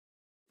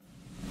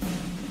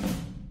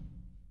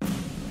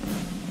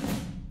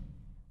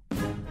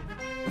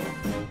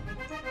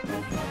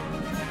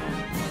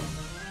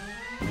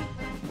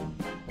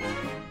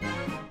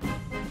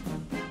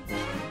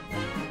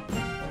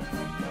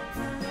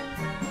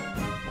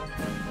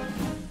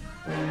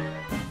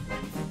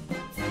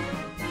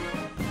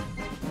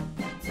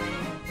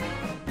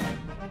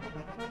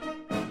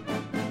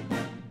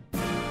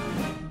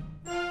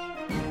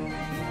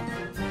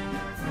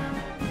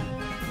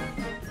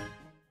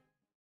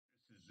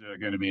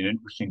going to be an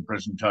interesting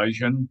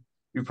presentation.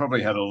 You've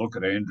probably had a look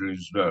at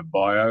Andrew's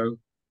bio.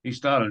 He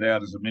started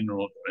out as a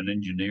mineral and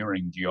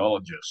engineering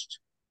geologist.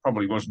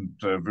 Probably wasn't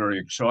very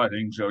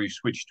exciting, so he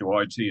switched to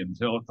IT and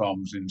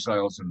telecoms in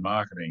sales and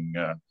marketing.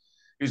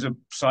 He's a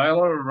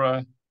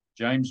sailor,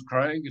 James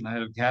Craig, and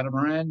had a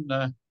catamaran,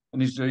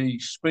 and he's the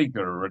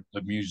speaker at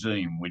the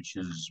museum, which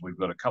is, we've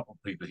got a couple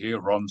of people here.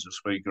 Ron's a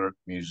speaker at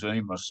the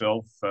museum,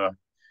 myself.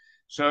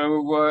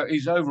 So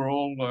he's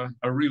overall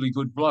a really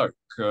good bloke.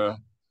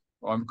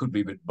 I could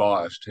be a bit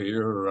biased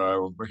here.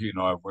 He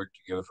and I have worked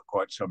together for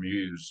quite some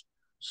years.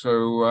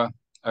 So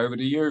over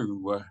to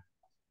you,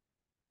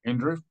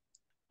 Andrew.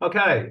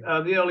 Okay,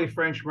 the early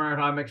French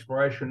maritime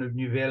exploration of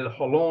Nouvelle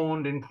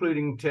Hollande,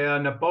 including Terre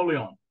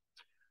Napoleon.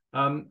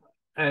 And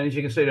as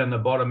you can see down the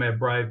bottom,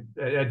 our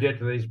debt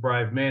to these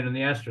brave men, and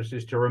the asterisk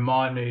is to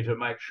remind me to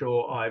make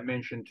sure I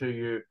mention to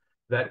you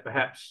that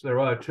perhaps there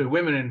are two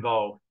women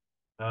involved.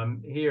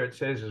 Here it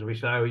says, as we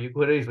say, well, you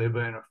could easily have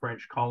been a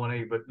French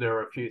colony, but there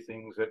are a few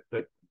things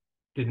that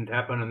didn't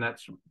happen, and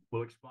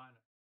we'll explain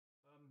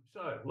it.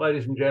 So,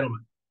 ladies and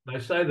gentlemen, they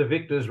say the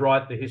victors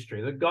write the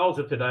history. The goals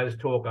of today's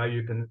talk are,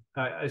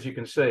 as you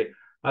can see,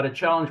 are to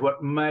challenge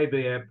what may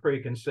be our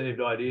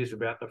preconceived ideas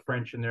about the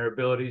French and their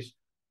abilities,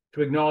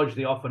 to acknowledge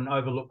the often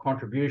overlooked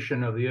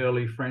contribution of the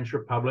early French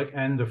Republic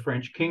and the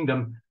French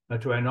Kingdom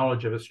to our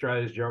knowledge of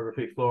Australia's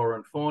geography, flora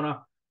and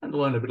fauna, and to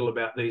learn a bit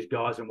about these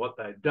guys and what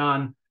they've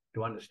done,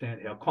 to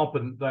understand how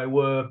competent they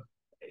were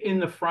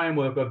in the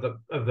framework of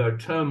the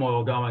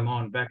turmoil going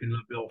on back in La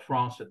Belle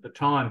France at the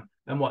time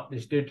and what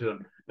this did to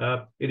them.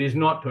 It is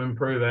not to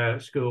improve our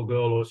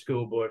schoolgirl or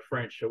schoolboy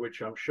French, for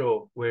which I'm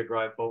sure we're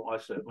grateful. I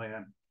certainly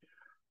am.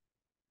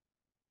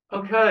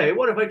 Okay,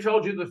 what if I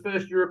told you the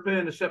first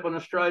European to step on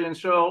Australian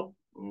soil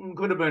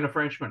could have been a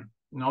Frenchman?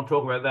 And I'll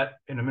talk about that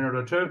in a minute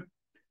or two.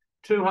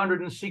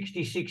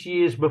 266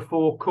 years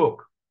before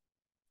Cook.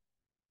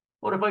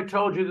 What if I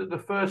told you that the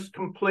first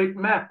complete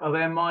map of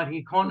our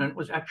mighty continent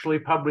was actually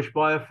published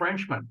by a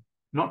Frenchman,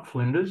 not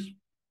Flinders?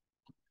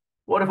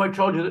 What if I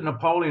told you that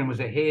Napoleon was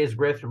a hair's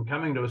breadth from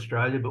coming to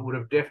Australia, but would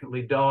have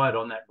definitely died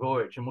on that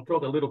voyage? And we'll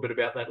talk a little bit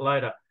about that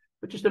later.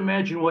 But just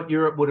imagine what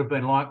Europe would have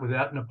been like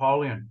without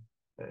Napoleon.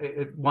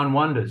 One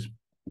wonders.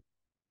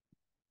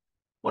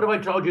 What if I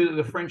told you that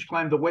the French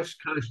claimed the west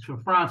coast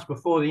from France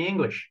before the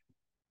English?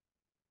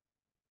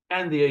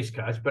 And the east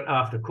coast, but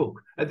after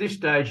Cook. At this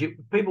stage,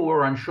 people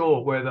were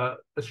unsure whether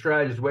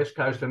Australia's west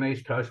coast and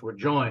east coast were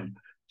joined.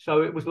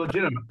 So it was a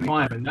legitimate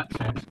claim in that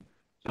sense.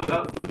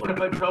 So what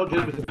if I told you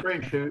it was the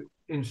French who,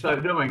 in so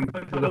doing,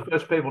 were the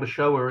first people to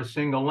show we're a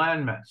single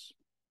landmass?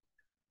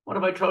 What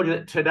if I told you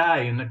that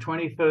today, in the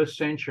 21st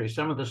century,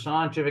 some of the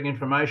scientific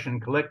information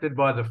collected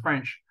by the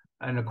French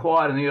and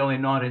acquired in the early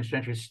 19th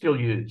century is still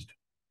used?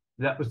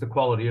 That was the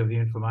quality of the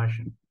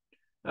information.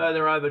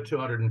 There are over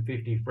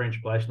 250 French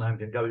place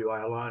names in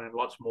WA alone, and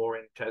lots more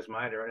in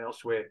Tasmania and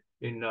elsewhere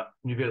in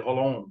Nouvelle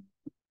Hollande.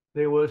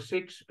 There were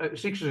six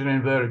is in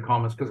inverted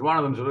commas, because one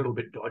of them's a little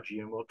bit dodgy,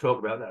 and we'll talk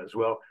about that as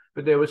well.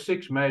 But there were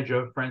 6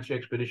 major French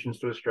expeditions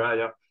to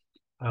Australia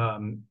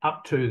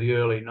up to the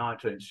early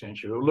 19th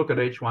century. We'll look at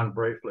each one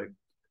briefly.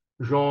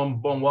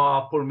 Jean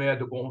Benoit Paulmer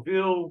de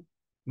Gonville,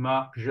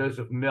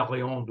 Marc-Joseph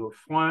Merlion de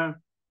Frein,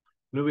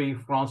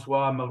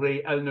 Louis-François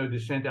Marie Alnaud de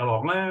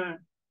Saint-Alorlin,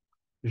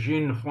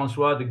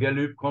 Jean-François de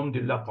Gallup Comte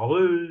de la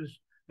Perouse,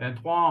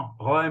 Antoine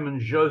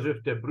Raymond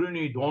Joseph de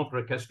Bruni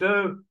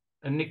d'Entrecasteaux,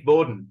 and Nick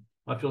Borden.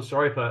 I feel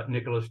sorry for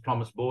Nicholas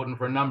Thomas Borden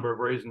for a number of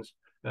reasons,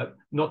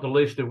 not the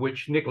least of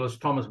which Nicholas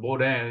Thomas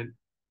Borden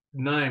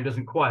name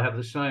doesn't quite have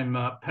the same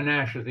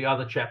panache as the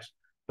other chaps,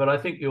 but I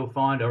think you'll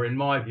find, or in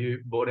my view,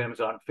 Borden was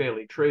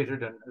unfairly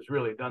treated and has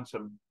really done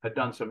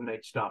some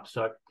neat stuff.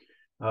 So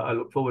I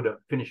look forward to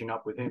finishing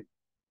up with him.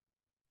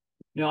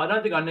 Now, I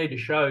don't think I need to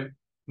show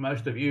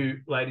most of you,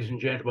 ladies and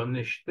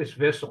gentlemen, this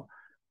vessel,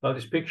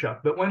 this picture.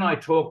 But when I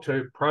talk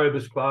to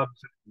probers clubs,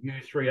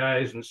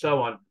 U3As and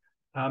so on,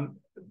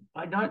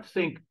 I don't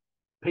think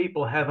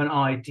people have an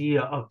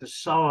idea of the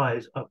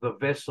size of the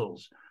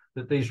vessels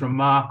that these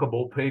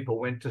remarkable people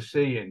went to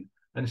sea in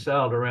and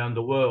sailed around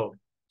the world.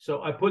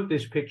 So I put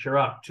this picture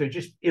up to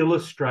just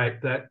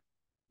illustrate that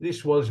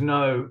this was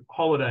no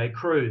holiday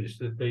cruise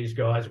that these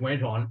guys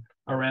went on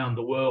around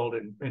the world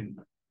in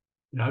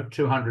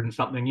 200 and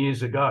something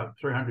years ago,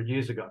 300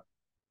 years ago.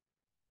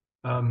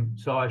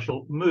 So I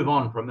shall move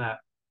on from that.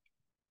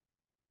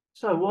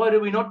 So why do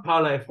we not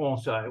parler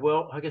français?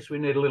 Well, I guess we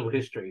need a little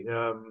history,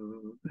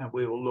 and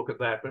we will look at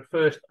that. But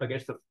first, I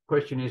guess the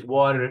question is,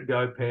 why did it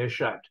go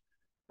pear-shaped?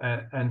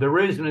 And the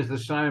reason is the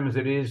same as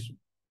it is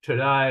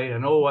today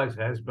and always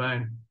has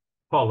been: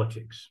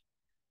 politics.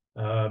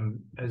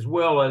 As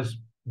well as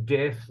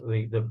death,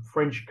 the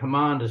French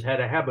commanders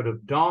had a habit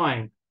of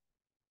dying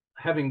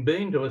having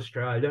been to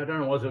Australia. I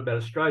don't know what it was about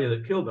Australia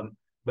that killed them,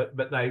 but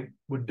they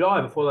would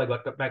die before they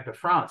got back to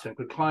France and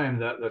could claim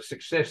the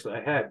success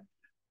they had.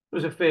 There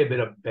was a fair bit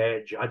of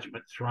bad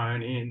judgment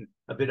thrown in,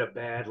 a bit of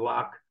bad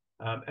luck.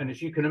 And as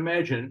you can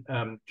imagine,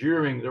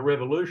 during the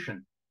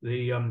Revolution,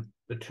 the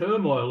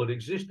turmoil that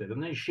existed,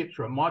 and these ships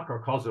were a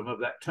microcosm of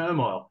that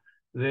turmoil.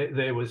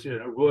 there was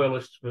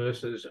royalists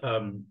versus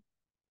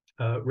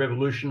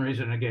revolutionaries,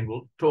 and again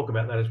we'll talk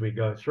about that as we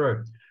go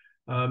through.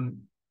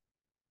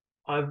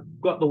 I've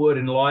got the word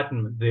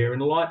enlightenment there.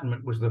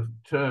 Enlightenment was the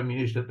term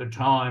used at the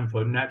time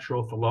for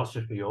natural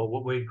philosophy, or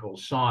what we call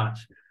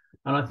science.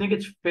 And I think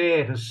it's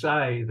fair to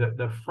say that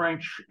the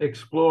French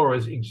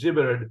explorers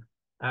exhibited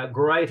a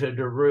greater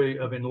degree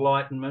of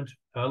enlightenment,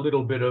 a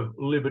little bit of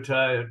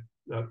liberté,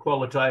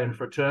 equalité and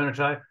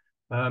fraternité,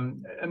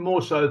 and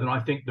more so than I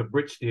think the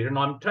Brits did. And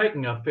I'm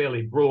taking a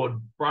fairly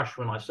broad brush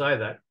when I say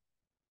that,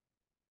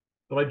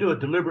 but I do it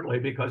deliberately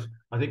because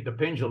I think the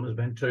pendulum has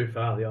been too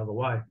far the other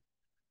way.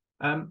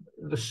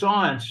 The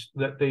science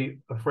that the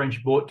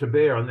French brought to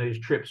bear on these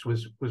trips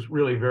was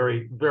really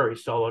very, very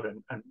solid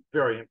and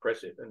very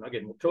impressive. And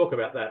again, we'll talk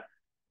about that.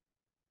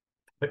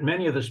 But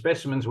many of the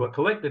specimens were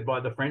collected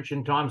by the French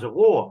in times of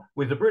war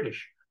with the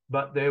British,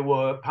 but there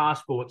were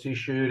passports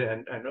issued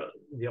and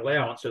the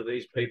allowance of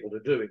these people to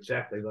do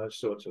exactly those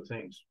sorts of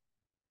things.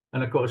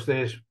 And of course,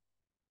 there's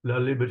La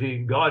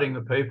Liberté guiding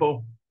the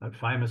people, that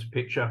famous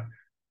picture,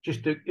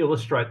 just to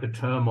illustrate the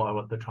turmoil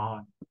at the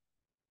time.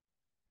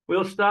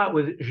 We'll start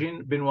with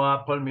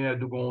Jean-Benoit Palmier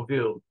de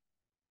Gonville.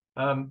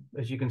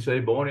 As you can see,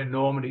 born in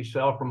Normandy,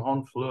 sailed from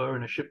Honfleur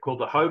in a ship called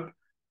the Hope.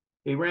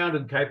 He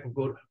rounded Cape of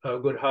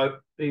Good Hope.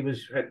 He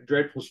had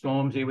dreadful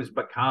storms. He was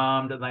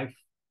becalmed, and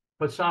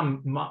for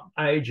some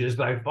ages,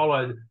 they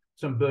followed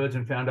some birds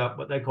and found out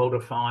what they called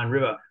a fine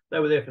river. They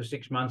were there for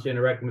 6 months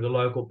interacting with the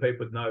local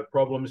people with no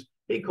problems.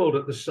 He called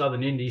it the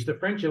Southern Indies. The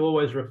French have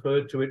always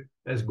referred to it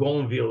as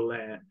Gonville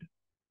Land.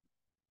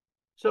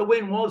 So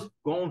when was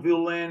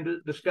Gonville Land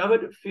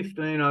discovered?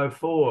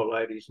 1504,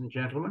 ladies and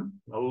gentlemen,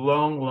 a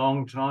long,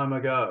 long time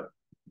ago.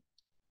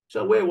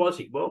 So where was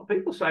he? Well,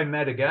 people say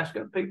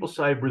Madagascar, people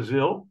say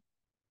Brazil,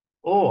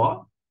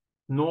 or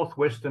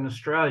northwestern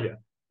Australia.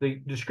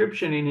 The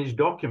description in his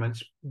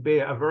documents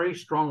bear a very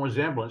strong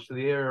resemblance to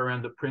the area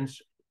around the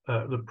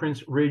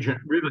Prince Regent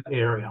River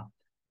area.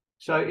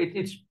 So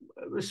it's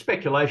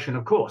speculation,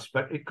 of course,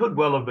 but it could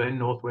well have been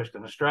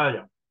northwestern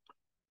Australia.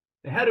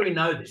 Now, how do we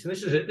know this? And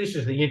this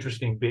is the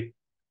interesting bit.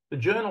 The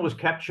journal was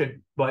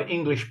captured by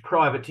English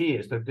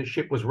privateers. The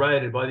ship was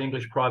raided by the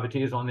English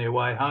privateers on their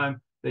way home.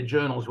 Their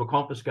journals were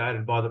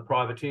confiscated by the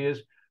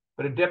privateers.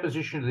 But a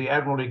deposition to the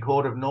Admiralty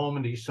Court of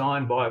Normandy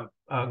signed by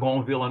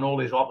Gonville and all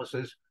his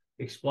officers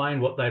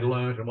explained what they'd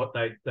learned and what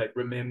they'd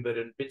remembered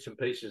and bits and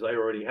pieces they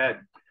already had.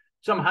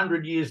 Some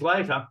 100 years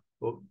later,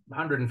 or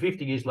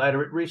 150 years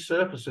later, it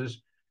resurfaces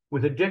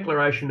with a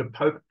declaration to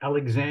Pope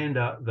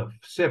Alexander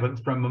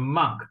VII from a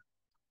monk.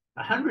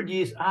 100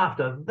 years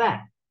after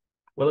that,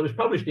 well, it was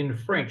published in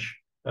French,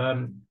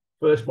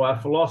 first by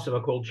a philosopher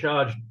called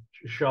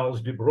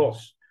Charles de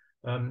Brosse.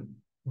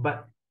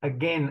 But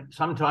again,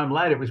 sometime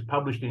later, it was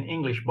published in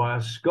English by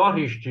a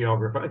Scottish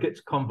geographer. It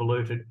gets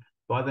convoluted,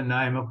 by the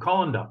name of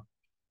Colander.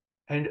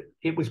 And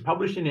it was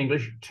published in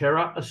English,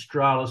 Terra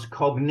Australis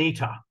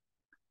Cognita.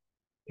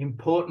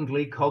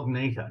 Importantly,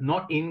 cognita,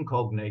 not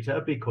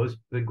incognita, because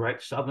the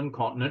great southern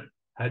continent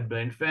had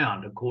been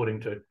found, according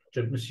to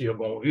Monsieur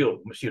Gonville,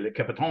 Monsieur le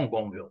Capitaine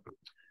Gonville.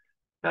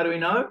 How do we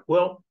know?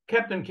 Well,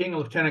 Captain King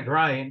and Lieutenant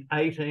Gray in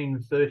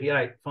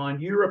 1838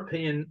 find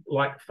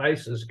European-like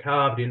faces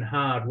carved in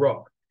hard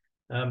rock.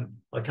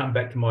 I come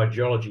back to my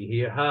geology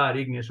here, hard,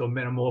 igneous or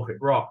metamorphic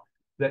rock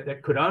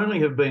that could only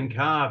have been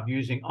carved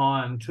using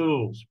iron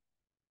tools.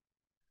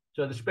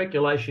 So the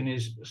speculation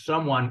is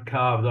someone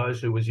carved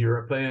those who was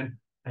European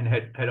and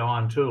had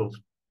iron tools.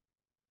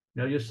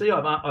 Now, you see,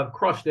 I've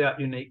crossed out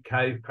unique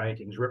cave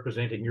paintings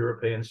representing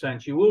European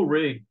saints. You will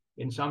read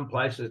in some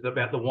places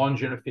about the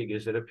Wandjina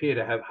figures that appear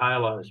to have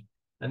halos.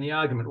 And the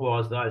argument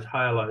was those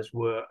halos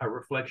were a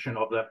reflection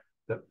of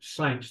the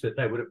saints that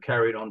they would have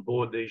carried on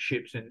board these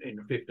ships in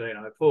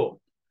 1504.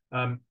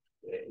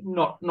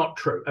 Not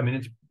true. I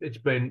mean, it's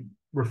been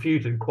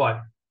refuted quite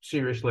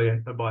seriously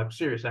by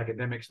serious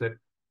academics that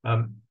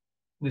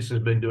this has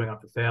been doing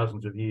up for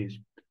thousands of years.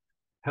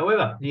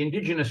 However, the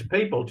indigenous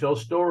people tell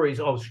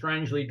stories of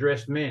strangely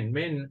dressed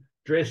men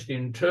dressed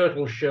in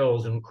turtle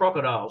shells and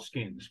crocodile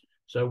skins.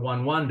 So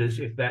one wonders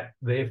if that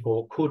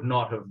therefore could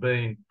not have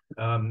been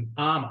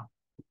armour.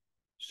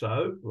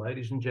 So,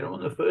 ladies and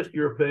gentlemen, the first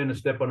European to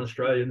step on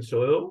Australian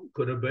soil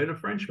could have been a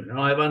Frenchman. And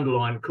I have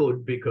underlined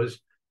could because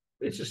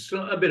it's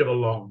a bit of a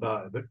long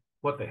bow, but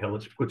what the hell,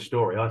 it's a good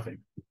story, I think.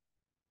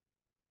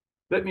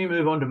 Let me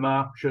move on to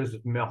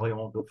Marc-Joseph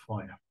Marion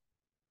Dauphin.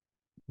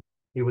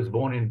 He was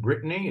born in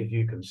Brittany, as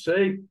you can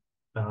see.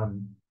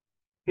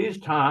 His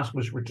task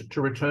was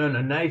to return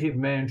a native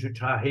man to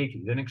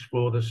Tahiti, then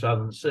explore the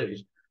southern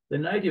seas. The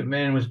native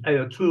man was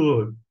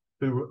Aotearoa,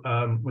 who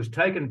was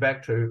taken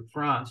back to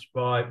France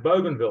by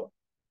Bougainville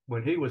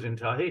when he was in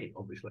Tahiti,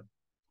 obviously.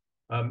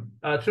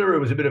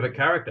 Aotearoa was a bit of a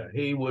character.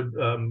 He would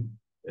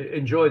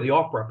enjoy the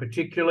opera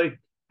particularly,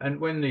 and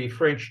when the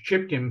French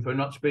chipped him for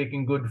not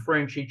speaking good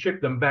French, he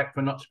chipped them back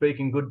for not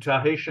speaking good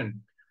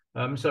Tahitian.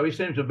 So he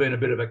seems to have been a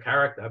bit of a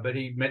character, but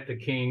he met the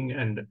king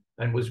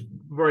and was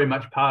very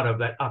much part of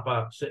that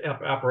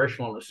upper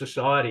echelon of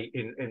society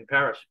in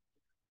Paris.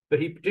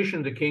 But he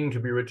petitioned the king to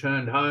be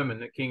returned home,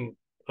 and the king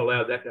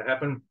allowed that to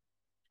happen.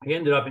 He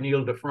ended up in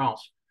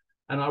Ile-de-France.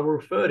 And I will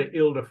refer to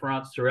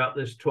Ile-de-France throughout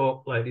this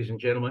talk, ladies and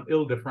gentlemen.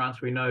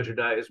 Ile-de-France we know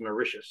today as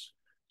Mauritius.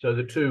 So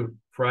the two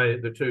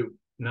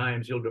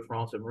names,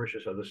 Ile-de-France and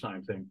Mauritius, are the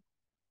same thing.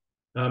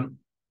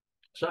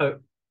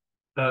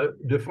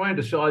 Dufresne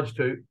decides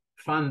to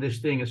fund this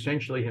thing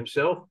essentially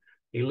himself.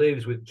 He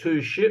leaves with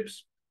 2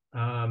 ships,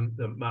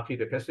 the Marquis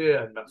de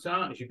Cassier and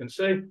Maritime, as you can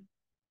see.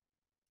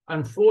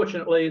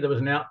 Unfortunately, there was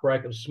an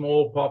outbreak of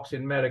smallpox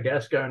in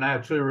Madagascar and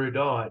Aotearoa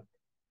died.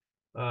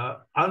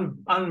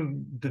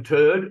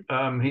 Undeterred,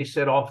 he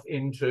set off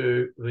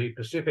into the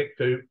Pacific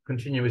to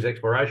continue his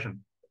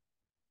exploration.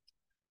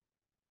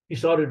 He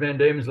sighted Van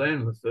Diemen's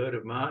Land on the 3rd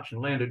of March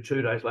and landed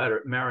 2 days later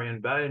at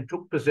Marion Bay and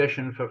took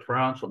possession for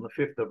France on the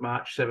 5th of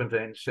March,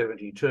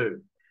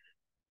 1772.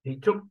 He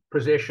took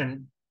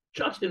possession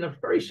just in a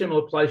very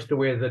similar place to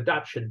where the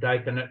Dutch had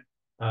taken it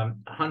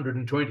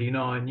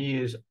 129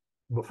 years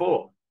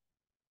before.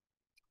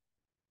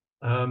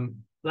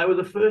 They were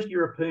the first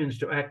Europeans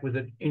to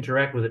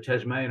interact with the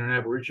Tasmanian and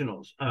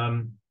Aboriginals.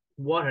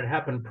 What had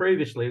happened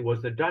previously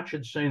was the Dutch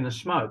had seen the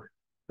smoke,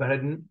 but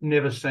had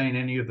never seen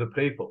any of the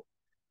people.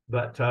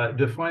 But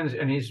Dufresne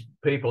and his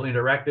people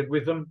interacted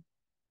with them.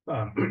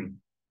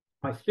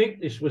 I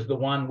think this was the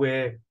one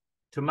where,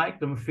 to make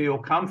them feel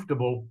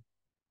comfortable,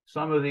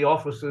 some of the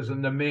officers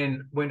and the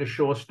men went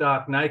ashore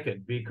stark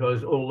naked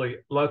because all the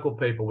local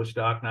people were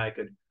stark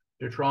naked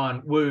to try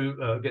and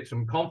get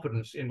some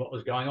confidence in what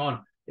was going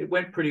on. It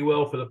went pretty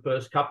well for the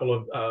first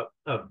couple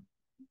of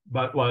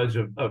boatloads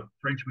of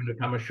Frenchmen to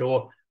come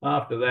ashore.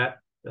 After that,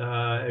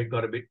 it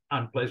got a bit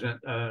unpleasant.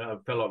 A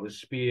fellow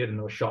was speared and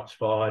there were shots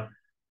fired.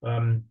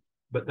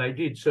 But they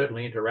did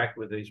certainly interact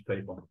with these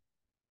people.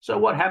 So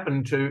what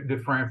happened to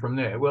Dufresne from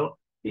there? Well,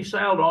 he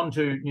sailed on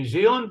to New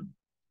Zealand,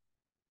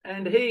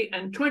 and he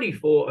and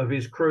 24 of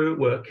his crew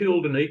were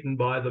killed and eaten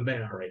by the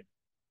Maori.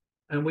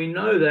 And we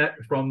know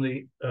that from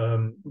the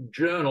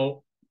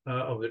journal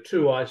of the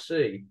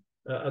 2IC,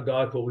 a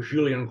guy called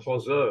Julien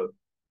Clozeau,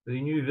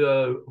 the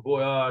Nouvelle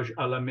Voyage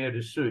à la mer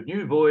du Sud,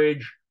 New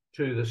Voyage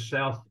to the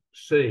South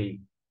Sea.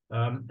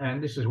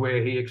 And this is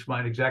where he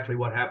explained exactly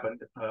what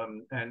happened.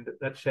 And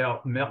that's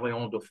how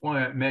Marion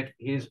Dufresne met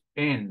his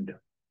end.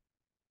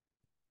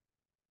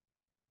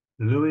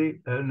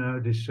 Louis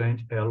Ernest de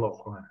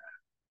Saint-Hélorin.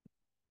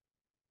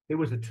 He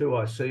was the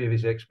 2IC of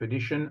his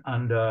expedition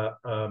under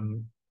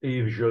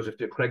Yves-Joseph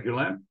de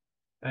Créguelin.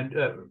 And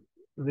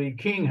the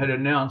king had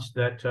announced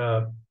that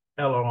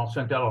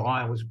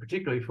Saint-Hélorin was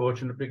particularly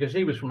fortunate because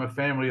he was from a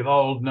family of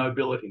old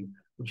nobility,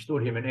 which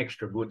stood him in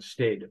extra good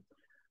stead.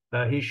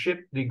 His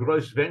ship, the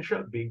Grosse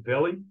Venture, Big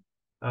Belly,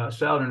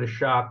 sailed into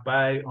Shark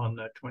Bay on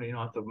the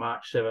 29th of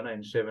March,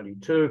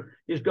 1772.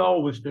 His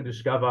goal was to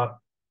discover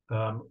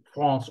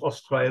France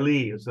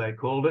Australie, as they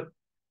called it.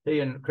 He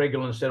and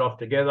Créguelin set off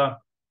together.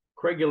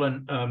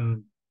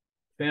 Créguelin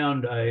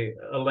found a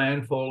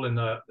landfall in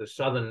the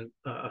Southern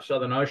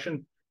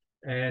Ocean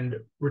and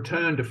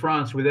returned to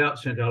France without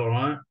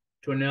Saint-Hélorin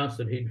to announce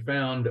that he'd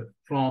found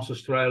France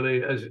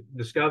Australie as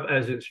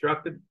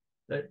instructed.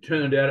 It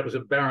turned out it was a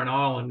barren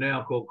island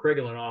now called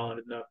Créguelin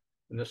Island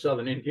in the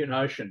Southern Indian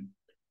Ocean.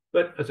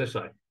 But as I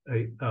say,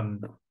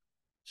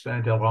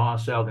 Saint-Hélorin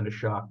sailed into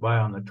Shark Bay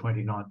on the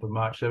 29th of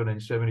March,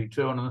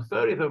 1772. And on the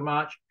 30th of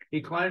March, he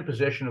claimed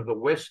possession of the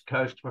west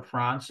coast for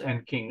France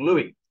and King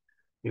Louis.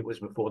 It was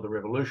before the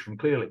Revolution,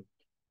 clearly.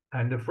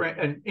 And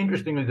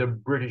interestingly, the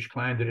British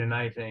claimed it in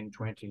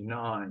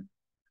 1829.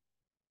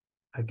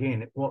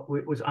 Again, it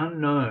was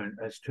unknown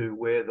as to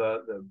where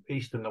the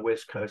east and the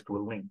west coast were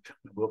linked.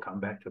 We'll come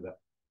back to that.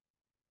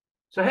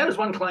 So how does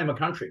one claim a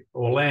country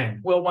or land?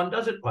 Well, one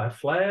does it by a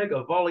flag,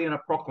 a volley, and a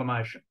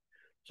proclamation.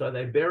 So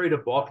they buried a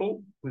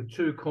bottle with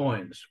 2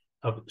 coins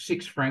of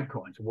 6 franc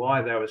coins.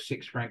 Why they were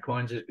 6 franc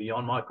coins is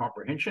beyond my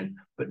comprehension,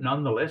 but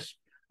nonetheless,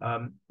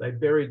 they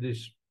buried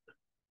these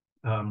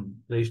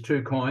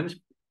 2 coins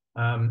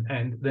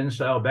and then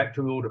sailed back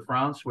to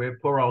Ile-de-France, where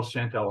poor old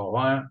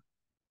Saint-Hélorin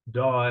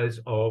dies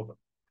of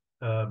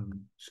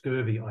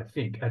scurvy, I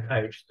think, at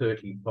age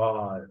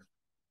 35.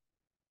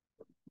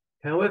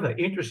 However,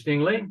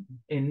 interestingly,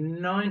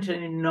 in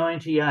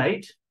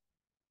 1998,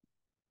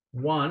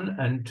 1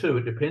 and 2,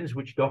 it depends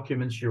which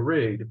documents you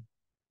read,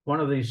 one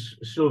of these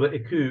silver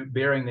écus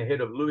bearing the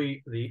head of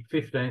Louis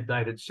XV,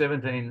 dated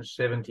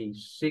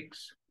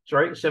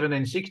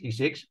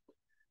 1766,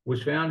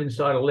 was found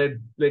inside a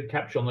lead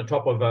capsule on the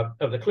top of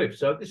the cliff.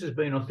 So this has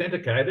been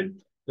authenticated.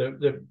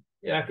 The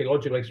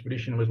archaeological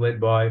expedition was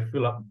led by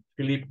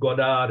Philippe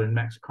Goddard and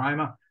Max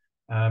Kramer,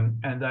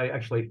 and they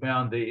actually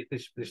found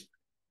this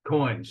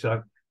coin.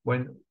 So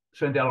when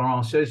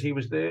Saint-Hélorin says he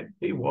was there,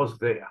 he was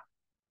there.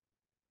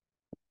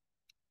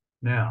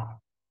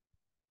 Now,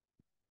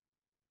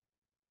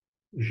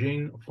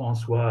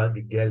 Jean-François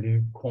de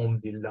Galut,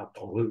 Comte de La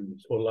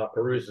Pérouse, or La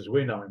Pérouse as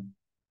we know him.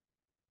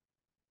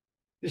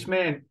 This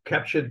man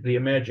captured the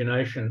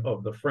imagination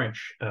of the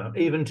French,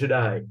 even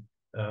today.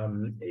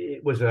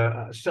 It was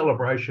a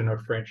celebration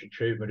of French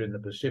achievement in the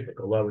Pacific,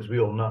 although, as we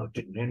all know, it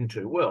didn't end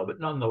too well, but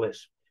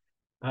nonetheless.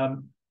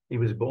 He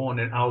was born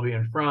in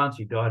Albion, France.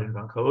 He died in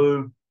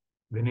Vaucluse.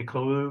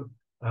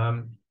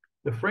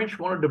 The French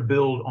wanted to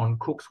build on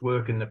Cook's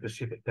work in the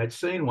Pacific. They'd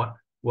seen what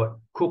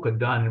Cook had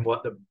done and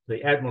what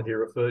the Admiralty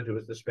referred to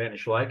as the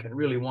Spanish Lake, and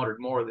really wanted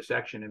more of this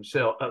action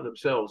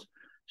themselves.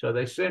 So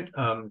they sent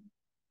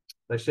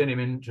him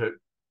in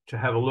to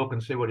have a look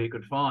and see what he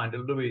could find.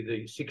 And Louis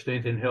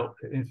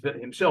XVI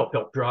himself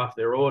helped draft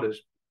their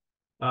orders.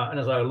 And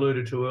as I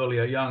alluded to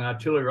earlier, a young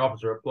artillery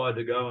officer applied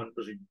to go and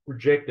was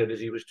rejected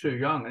as he was too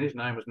young, and his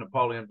name was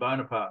Napoleon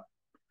Bonaparte.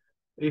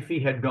 If he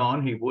had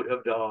gone, he would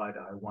have died.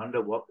 I wonder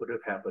what would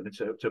have happened.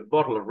 It's a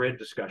bottle of red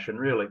discussion,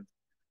 really.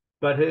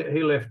 But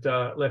he left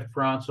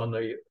France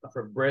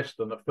from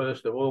Brest on the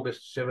 1st of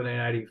August,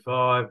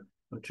 1785,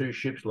 on 2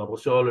 ships, La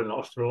Boussole and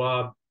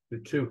Astrolabe,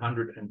 with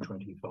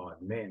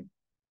 225 men.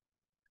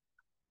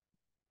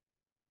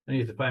 And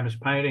here's the famous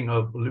painting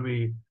of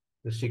Louis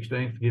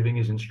XVI giving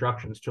his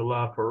instructions to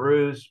La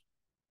Pérouse,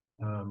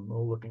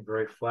 all looking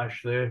very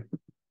flash there.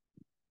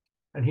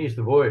 And here's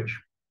the voyage.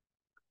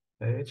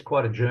 It's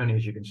quite a journey,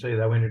 as you can see.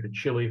 They went into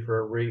Chile for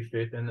a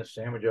refit, then the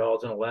Sandwich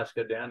Islands in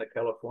Alaska, down to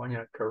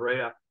California,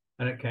 Korea,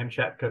 and at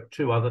Kamchatka.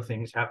 2 other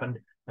things happened,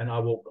 and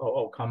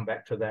I'll come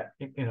back to that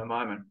in a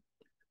moment.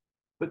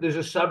 But there's a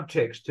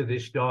subtext to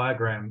this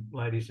diagram,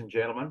 ladies and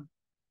gentlemen,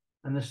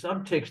 and the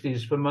subtext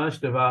is, for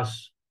most of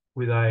us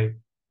with a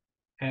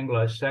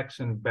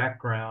Anglo-Saxon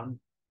background,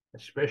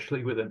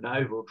 especially with a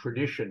naval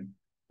tradition,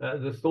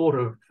 the thought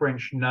of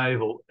French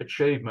naval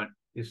achievement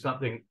is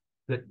something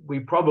that we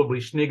probably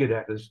sniggered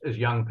at as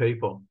young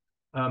people.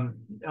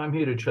 I'm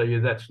here to tell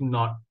you that's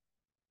not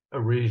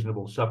a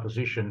reasonable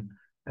supposition.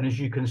 And as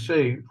you can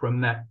see from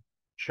that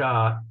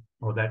chart,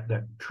 or that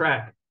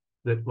track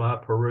that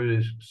La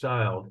Pérouse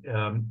sailed,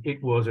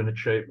 it was an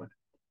achievement.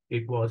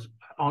 It was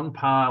on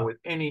par with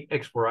any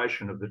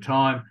exploration of the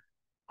time.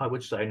 I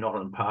would say not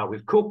on par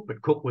with Cook,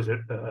 but Cook was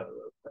an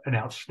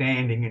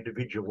outstanding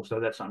individual, so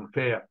that's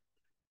unfair.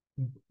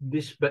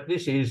 But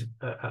this is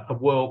a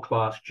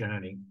world-class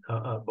journey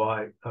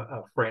by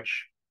a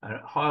French, a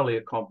highly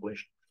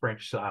accomplished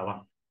French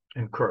sailor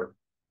and crew.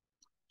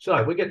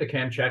 So we get to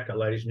Kamchatka,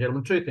 ladies and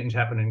gentlemen. 2 things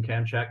happen in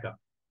Kamchatka.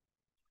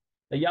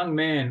 A young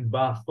man,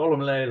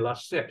 Bartholomew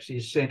Lesseps,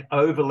 is sent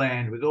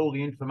overland with all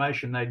the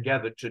information they'd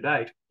gathered to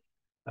date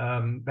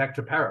back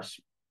to Paris.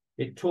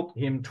 It took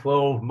him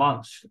 12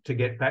 months to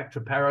get back to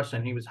Paris,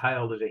 and he was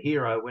hailed as a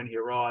hero when he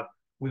arrived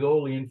with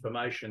all the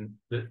information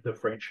that the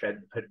French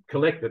had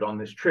collected on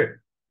this trip.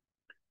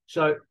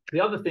 So the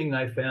other thing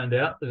they found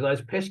out is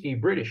those pesky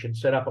British had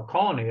set up a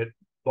colony at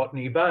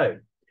Botany Bay.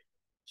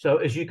 So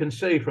as you can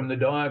see from the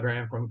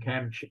diagram from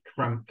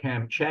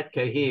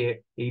Kamchatka here,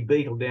 he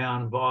beetled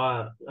down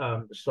via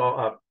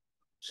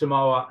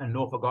Samoa and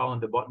Norfolk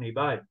Island to Botany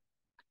Bay.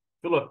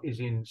 Philip is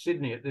in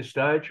Sydney at this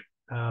stage,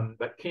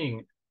 but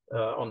King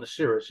on the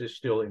Cirrus is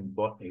still in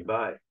Botany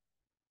Bay.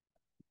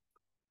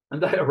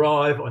 And they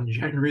arrive on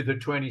January the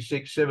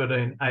 26th,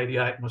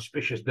 1788, an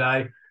auspicious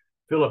day.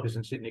 Philip is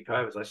in Sydney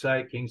Cove, as I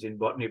say. King's in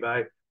Botany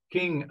Bay.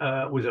 King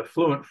was a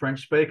fluent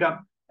French speaker,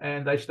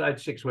 and they stayed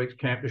 6 weeks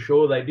camped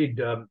ashore. They did,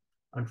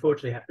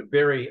 unfortunately, have to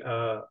bury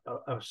a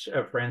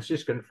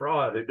Franciscan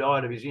friar who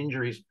died of his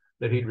injuries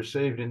that he'd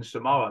received in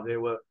Samoa.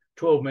 There were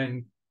 12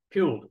 men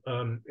killed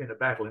in a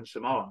battle in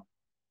Samoa.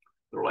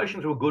 The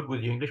relations were good with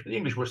the English, but the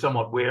English were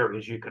somewhat wary,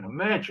 as you can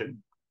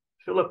imagine.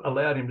 Philip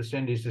allowed him to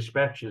send his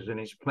dispatches and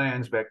his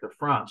plans back to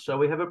France. So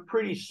we have a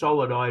pretty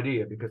solid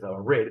idea, because they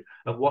were read,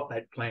 of what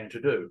they'd planned to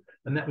do.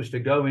 And that was to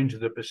go into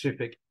the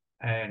Pacific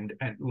and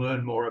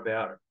learn more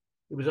about it.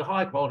 It was a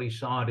high-quality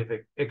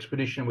scientific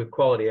expedition with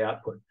quality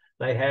output.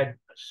 They had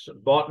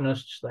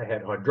botanists, they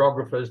had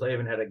hydrographers, they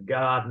even had a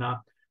gardener.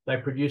 They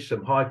produced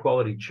some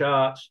high-quality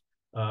charts.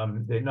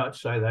 Their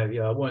notes say they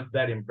weren't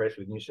that impressed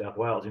with New South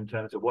Wales in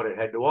terms of what it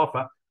had to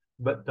offer.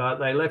 But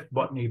they left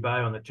Botany Bay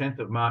on the 10th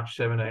of March,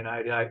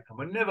 1788, and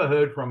were never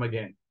heard from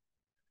again.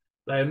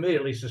 They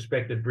immediately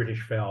suspected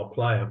British foul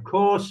play, of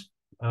course.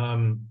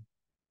 And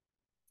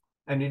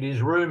it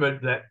is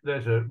rumoured that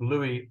there's a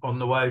Louis on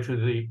the way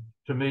to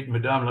meet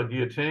Madame la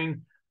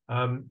Guillotine.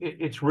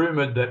 It's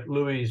rumoured that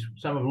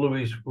some of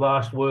Louis's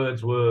last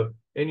words were,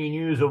 "Any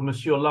news of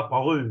Monsieur La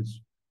Pérouse?"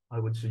 I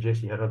would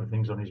suggest he had other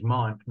things on his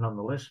mind,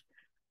 nonetheless.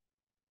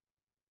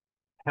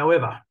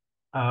 However,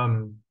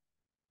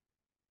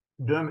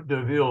 Dermot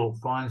D'Urville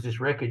finds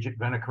this wreckage at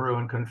Vanuatu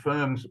and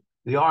confirms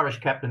the Irish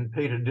captain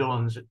Peter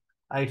Dillon's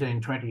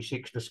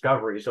 1826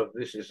 discoveries of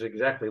this is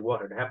exactly what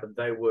had happened.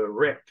 They were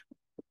wrecked.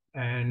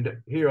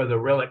 And here are the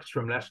relics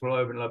from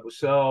L'Astrolabe and La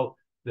Boussole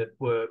that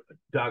were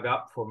dug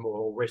up from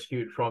or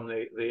rescued from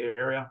the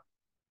area.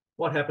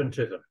 What happened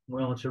to them?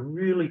 Well, it's a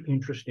really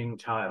interesting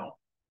tale.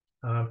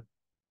 The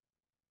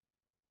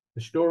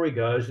story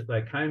goes that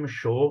they came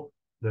ashore,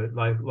 the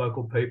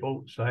local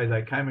people say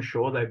they came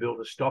ashore, they built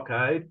a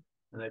stockade,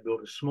 and they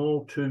built a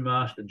small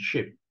 2-masted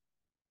ship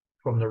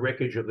from the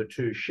wreckage of the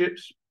 2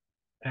 ships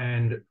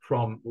and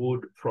from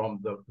wood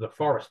from the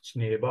forests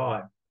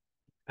nearby.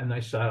 And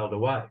they sailed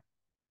away,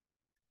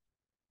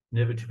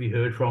 never to be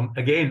heard from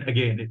again,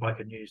 if I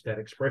can use that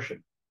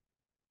expression.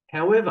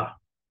 However,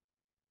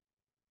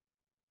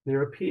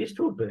 there appears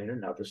to have been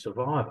another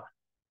survivor.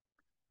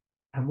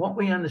 And what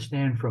we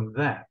understand from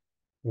that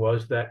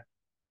was that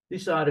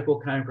this article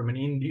came from an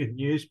Indian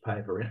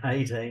newspaper in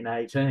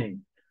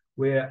 1818,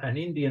 where an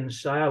Indian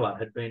sailor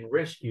had been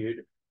rescued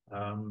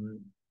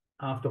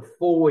after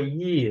 4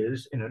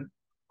 years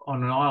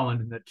on an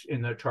island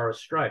in the Torres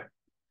Strait.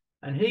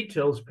 And he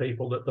tells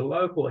people that the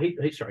local, he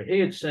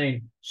had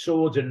seen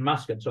swords and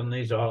muskets on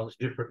these islands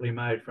differently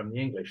made from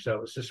the English. So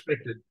it was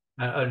suspected,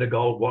 and a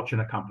gold watch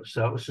and a compass.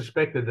 So it was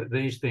suspected that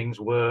these things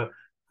were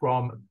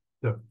from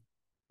the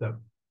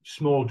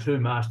small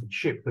two-masted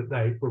ship that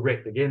they were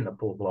wrecked again, the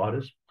poor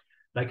blighters.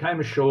 They came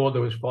ashore,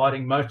 there was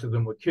fighting, most of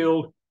them were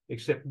killed,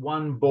 except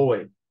one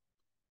boy.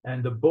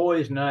 And the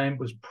boy's name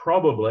was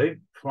probably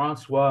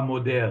Francois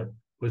Model,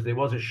 because there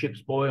was a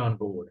ship's boy on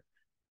board.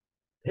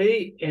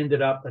 He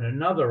ended up in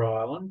another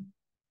island,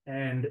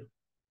 and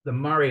the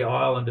Murray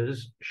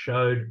Islanders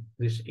showed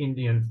this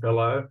Indian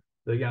fellow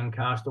the young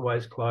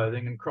castaway's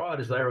clothing and cried,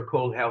 as they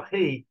recalled, how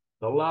he,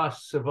 the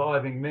last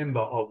surviving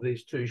member of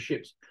these two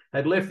ships,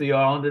 had left the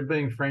island, and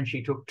being French,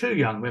 he took 2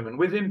 young women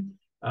with him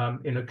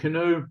in a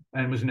canoe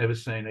and was never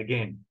seen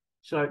again.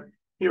 So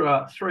here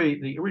are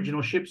 3. The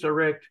original ships are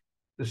wrecked,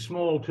 the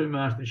small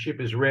two-masted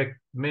ship is wrecked,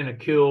 men are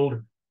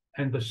killed,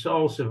 and the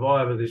sole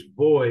survivor, this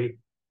boy,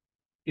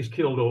 is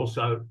killed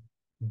also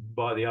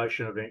by the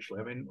ocean eventually.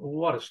 I mean,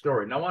 what a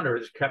story. No wonder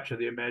it's captured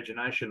the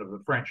imagination of the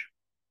French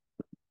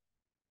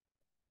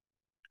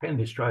and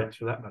the Australians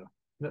for that matter.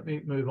 Let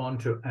me move on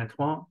to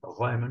Antoine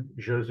Raymond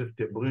Joseph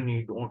de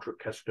Bruni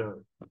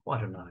d'Entrecasteaux.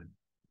 What a name.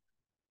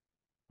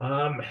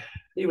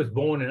 He was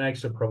born in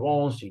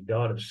Aix-en-Provence. He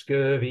died of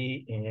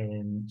scurvy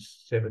in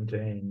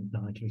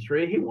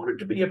 1793. He wanted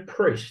to be a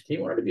priest. He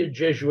wanted to be a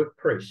Jesuit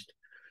priest.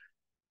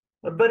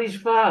 But his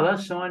father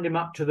signed him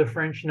up to the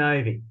French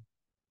Navy.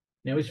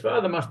 Now, his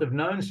father must have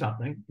known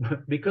something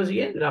because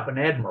he ended up an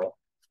admiral.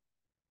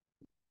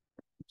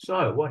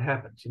 So what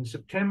happens? In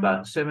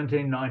September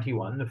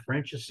 1791, the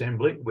French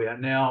Assembly, we are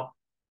now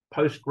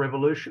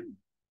post-revolution,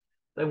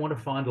 they want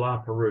to find La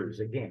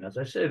Perouse. Again, as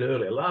I said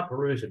earlier, La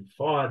Perouse had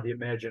fired the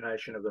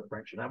imagination of the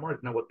French, and they wanted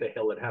to know what the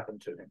hell had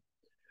happened to him.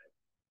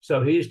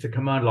 So he is to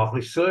command La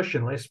Recherche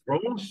and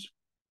l'Espérance,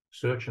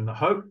 Search and the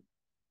Hope,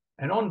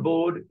 and on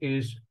board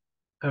is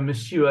a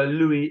Monsieur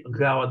Louis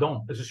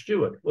Garaudon as a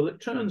steward. Well, it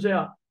turns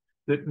out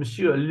that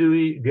Monsieur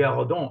Louis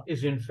Garaudon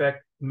is in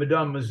fact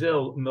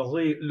Mademoiselle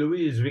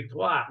Marie-Louise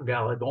Victoire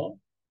Garaudon,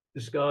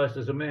 disguised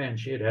as a man.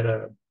 She had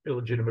a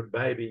illegitimate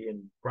baby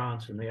in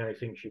France, and the only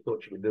thing she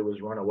thought she could do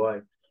was run away.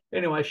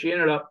 Anyway, she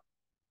ended up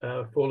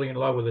falling in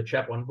love with a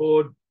chap on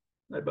board.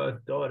 They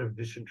both died of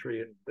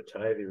dysentery in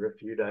Batavia a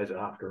few days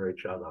after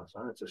each other.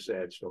 So that's a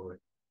sad story.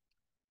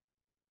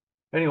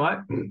 Anyway,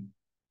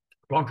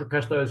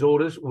 D'Entrecasteaux's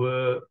orders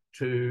were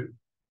to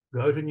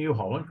go to New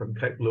Holland from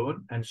Cape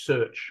Leuan and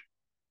search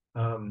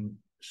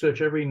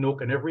every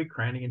nook and every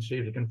cranny and see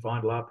if he can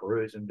find La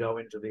Perouse, and go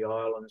into the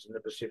islands in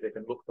the Pacific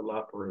and look for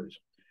La Perouse.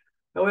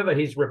 However,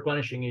 he's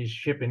replenishing his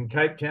ship in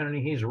Cape Town, and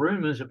he hears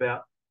rumours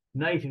about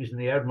natives in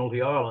the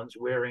Admiralty Islands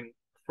wearing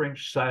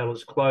French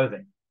sailors'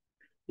 clothing.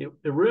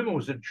 The rumour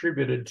was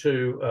attributed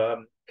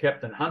to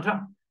Captain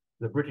Hunter,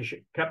 the British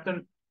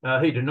captain.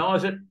 He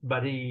denies it, but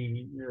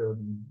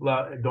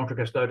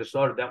D'Entrecasteaux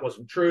decided that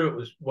wasn't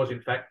true. It was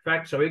in fact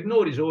fact. So he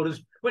ignored his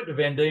orders, went to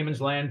Van Diemen's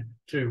Land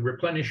to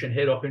replenish and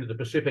head off into the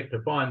Pacific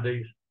to find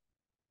these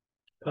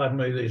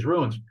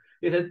ruins.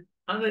 It had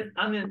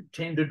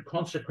unintended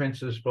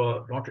consequences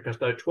for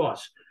D'Entrecasteaux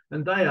twice,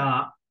 and they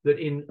are that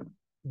in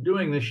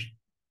doing this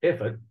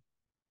effort,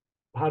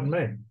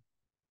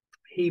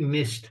 he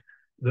missed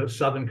the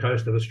southern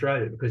coast of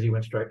Australia because he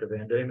went straight to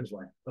Van Diemen's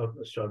Land, of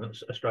the southern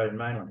Australian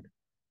mainland.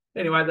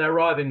 Anyway, they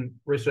arrive in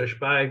Research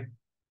Bay.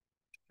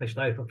 They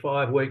stay for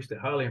 5 weeks. They're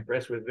highly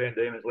impressed with Van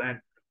Diemen's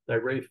Land. They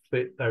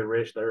refit, they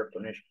rest, they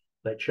replenish,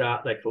 they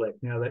chart, they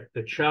collect. Now,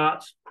 the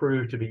charts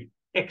prove to be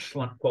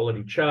excellent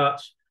quality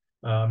charts,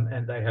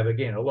 and they have,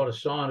 again, a lot of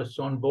scientists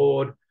on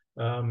board,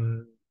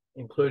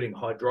 including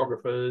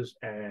hydrographers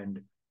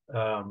and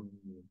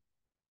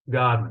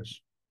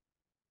gardeners.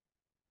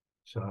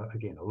 So,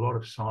 again, a lot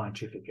of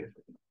scientific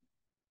effort.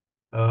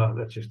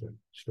 That's just a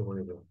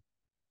story of the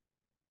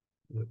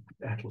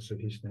atlas of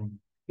his thing.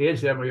 He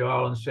heads to Admiralty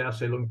Island, South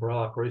Sea, looking for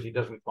La Perouse. He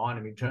doesn't find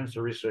him. He turns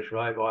to Research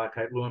Bay via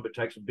Cape Leuan, but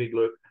takes a big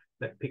loop.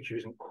 That picture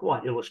isn't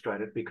quite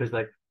illustrated because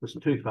they was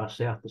too far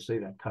south to see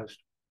that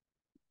coast.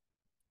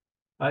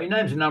 He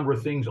names a number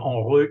of things en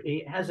route.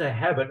 He has a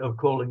habit of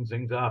calling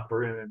things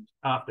after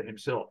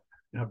himself.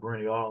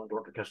 Bruni Island,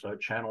 D'Entrecasteaux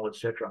Channel,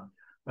 etc.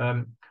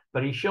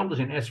 But he shelters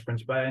in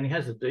Esperance Bay, and he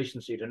has the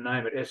decency to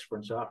name it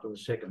Esperance after the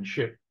second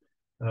ship.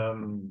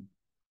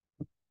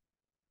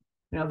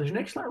 Now, there's an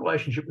excellent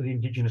relationship with the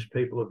Indigenous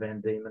people of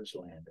Van Diemen's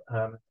Land.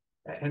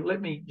 And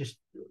let me just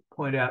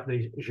point out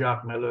these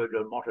Jacques Mellot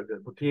de Motta de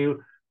Boutil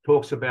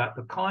talks about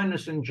the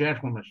kindness and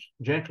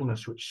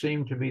gentleness which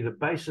seemed to be the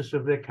basis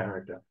of their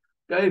character,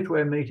 gave to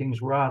our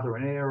meetings rather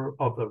an air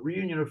of a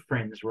reunion of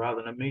friends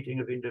rather than a meeting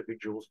of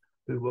individuals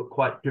who were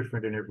quite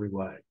different in every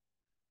way.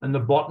 And the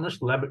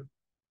botanist, I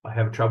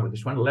have trouble with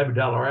this one,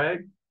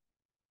 Labradorade,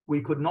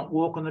 We could not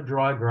walk on the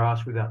dry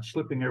grass without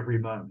slipping every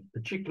moment,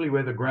 particularly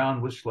where the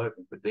ground was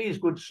sloping. But these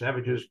good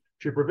savages,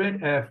 to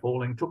prevent our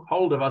falling, took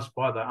hold of us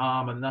by the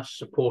arm and thus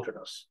supported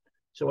us.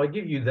 So I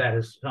give you that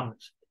as some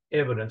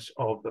evidence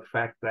of the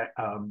fact that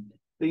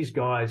these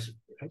guys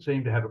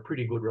seem to have a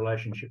pretty good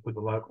relationship with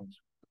the locals.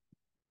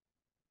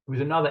 It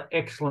was another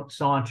excellent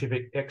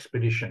scientific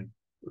expedition.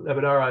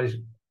 Labodare's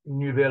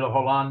Nouvelle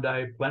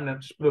Hollande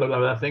planets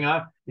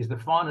thingo is the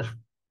finest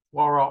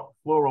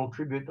floral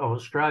tribute of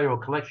Australia, or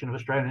collection of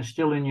Australia, and is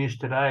still in use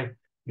today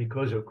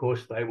because, of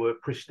course, they were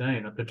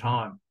pristine at the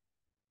time.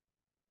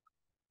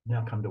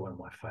 Now come to one of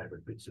my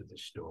favourite bits of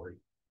this story.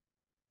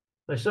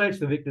 They say it's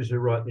the victors who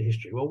write the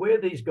history. Well,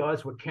 where these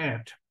guys were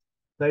camped,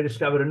 they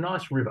discovered a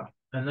nice river,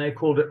 and they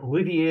called it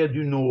Rivière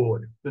du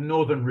Nord, the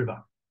Northern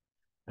River.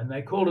 And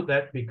they called it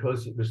that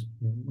because it was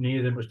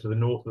near them, it was to the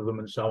north of them,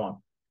 and so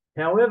on.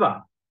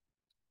 However,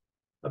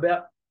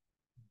 about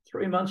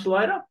 3 months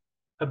later,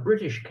 a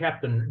British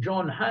captain,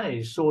 John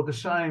Hayes, saw the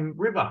same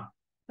river,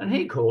 and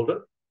he called it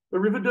the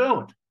River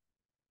Derwent.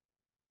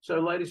 So,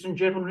 ladies and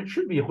gentlemen, it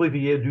should be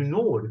Rivière du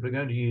Nord if we're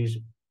going to use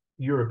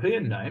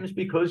European names,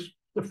 because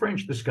the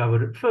French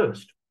discovered it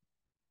first.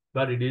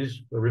 But it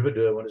is the River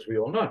Derwent, as we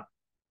all know.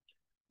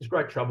 There's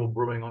great trouble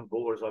brewing on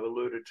board, as I've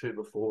alluded to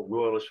before,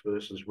 royalists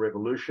versus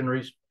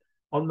revolutionaries.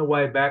 On the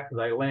way back,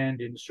 they land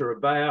in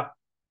Surabaya.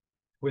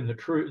 When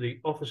the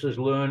officers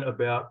learn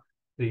about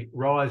the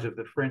rise of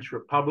the French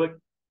Republic,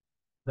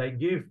 they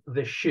give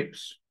their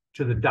ships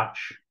to the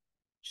Dutch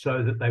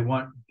so that they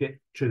won't get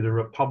to the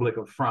Republic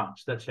of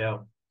France. That's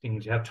how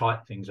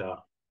tight things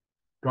are.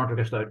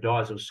 D'Entrecasteaux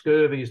dies of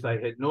scurvy as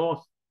they head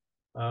north.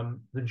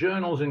 The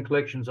journals and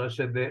collections, I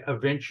said, they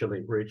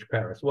eventually reach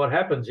Paris. What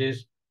happens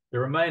is the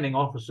remaining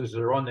officers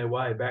are on their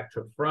way back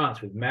to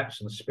France with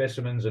maps and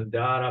specimens and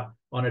data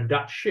on a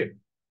Dutch ship.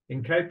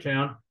 In Cape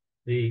Town,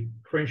 the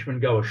Frenchmen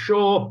go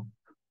ashore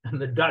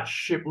and the Dutch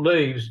ship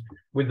leaves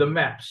with the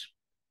maps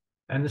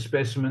and the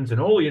specimens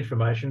and all the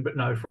information, but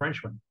no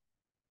Frenchman.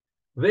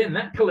 Then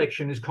that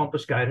collection is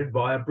confiscated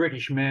by a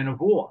British man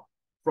of war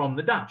from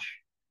the Dutch,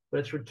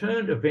 but it's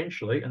returned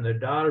eventually, and the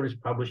data is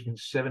published in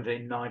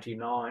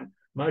 1799,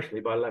 mostly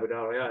by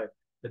Labadare.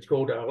 It's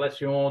called A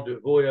Relation de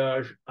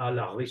Voyage à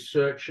la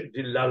Recherche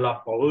de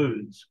la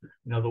Pérouse.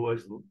 In other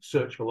words,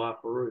 search for La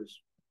Pérouse.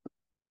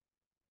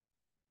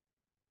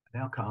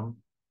 Now come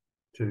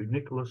to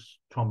Nicholas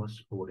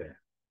Thomas Bourdin.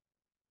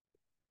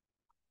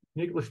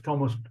 Nicholas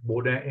Thomas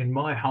Bourdin, in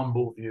my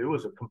humble view,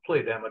 as a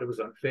complete amateur, was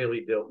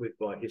unfairly dealt with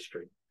by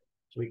history.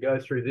 So we go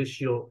through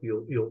this, you'll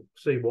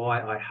see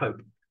why, I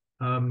hope.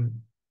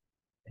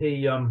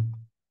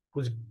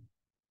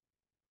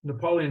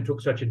 Napoleon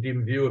took such a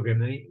dim view of him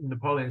that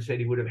Napoleon said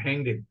he would have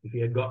hanged him if he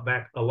had got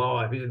back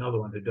alive. He's another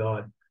one who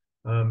died.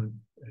 And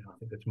I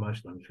think that's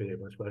most unfair,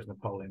 but I suppose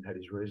Napoleon had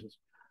his reasons.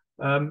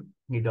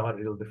 He died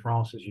at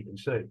Ile-de-France, as you can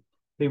see.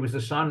 He was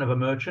the son of a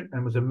merchant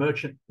and was a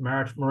merchant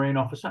marine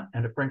officer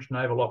and a French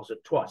naval officer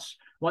twice.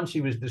 Once he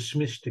was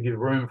dismissed to give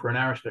room for an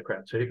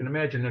aristocrat. So you can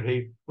imagine that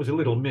he was a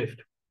little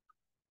miffed.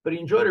 But he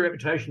enjoyed a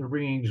reputation of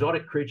bringing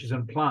exotic creatures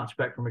and plants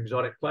back from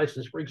exotic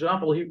places. For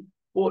example, he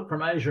brought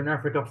from Asia and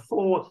Africa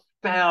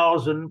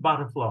 4,000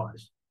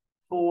 butterflies.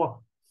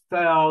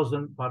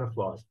 4,000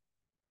 butterflies.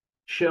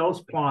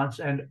 Shells, plants,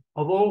 and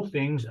of all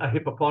things, a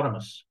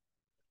hippopotamus.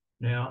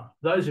 Now,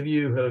 those of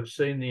you who have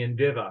seen the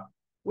Endeavour,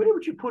 where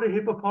would you put a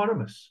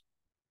hippopotamus?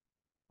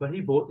 But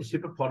he brought this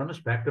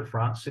hippopotamus back to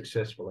France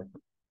successfully.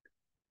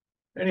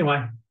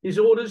 Anyway, his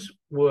orders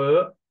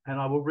were, and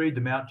I will read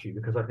them out to you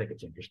because I think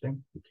it's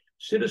interesting.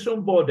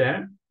 Citizen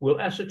Bourdin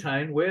will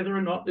ascertain whether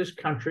or not this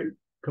country,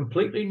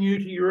 completely new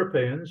to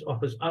Europeans,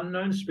 offers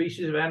unknown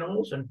species of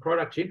animals and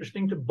products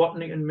interesting to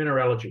botany and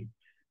mineralogy.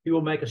 He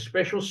will make a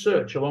special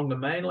search along the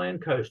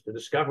mainland coast to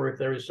discover if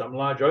there is some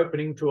large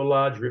opening to a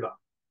large river.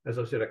 As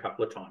I've said a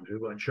couple of times, we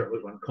weren't sure it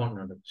was one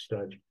continent at the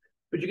stage.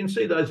 But you can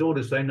see those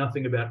orders say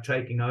nothing about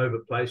taking over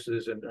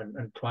places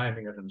and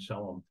claiming it and so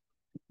on.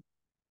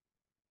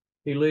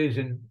 He leaves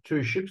in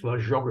 2 ships, La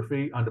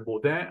Géographie under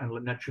Bourdin and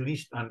Le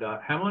Naturaliste under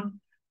Hamlin.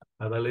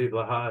 They leave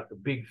La Havre a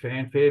big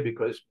fanfare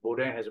because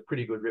Bourdin has a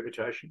pretty good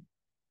reputation.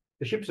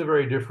 The ships are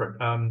very different.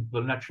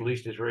 Le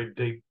Naturaliste is very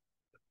deep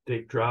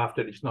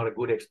drafted. It's not a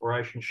good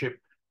exploration ship,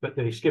 but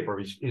the skipper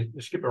is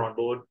the skipper on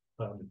board.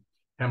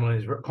 Hamlin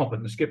is a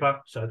competent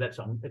skipper, so it's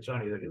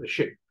only the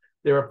ship.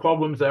 There are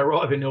problems. They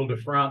arrive in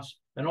Ile-de-France,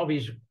 and of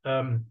his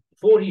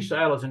 40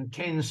 sailors and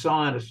 10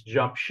 scientists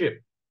jump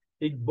ship.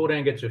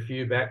 Bourdin gets a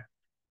few back.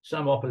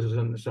 Some officers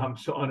and some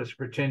scientists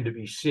pretend to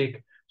be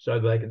sick so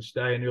they can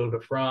stay in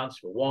Ile-de-France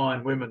for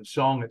wine, women,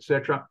 song,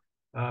 etc.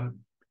 And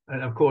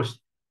of course,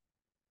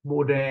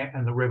 Bourdin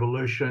and the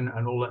revolution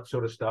and all that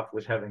sort of stuff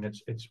was having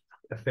its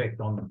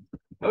effect on them.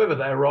 However,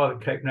 they arrive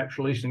at Cape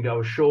Naturaliste and go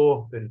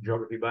ashore, then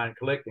Geography Bay and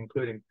collect,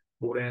 including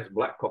Bourdin's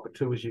black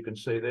cockatoo, as you can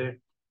see there.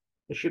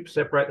 The ships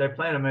separate. They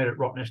plan to meet at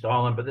Rottnest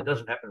Island, but that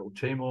doesn't happen until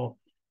Timor.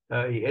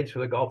 He heads for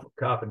the Gulf of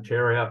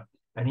Carpentaria,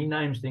 and he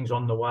names things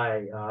on the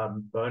way.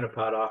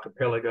 Bonaparte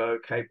Archipelago,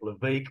 Cape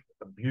Levique,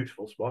 a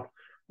beautiful spot.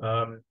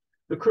 And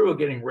The crew are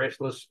getting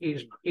restless.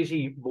 Is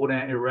he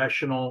Bourdin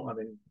irrational? I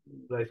mean,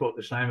 they thought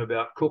the same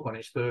about Cook on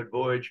his third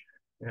voyage.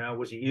 You know,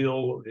 was he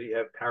ill? Did he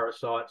have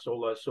parasites? All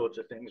those sorts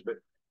of things. But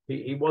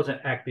he wasn't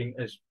acting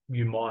as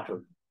you might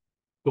have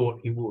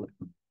thought he would.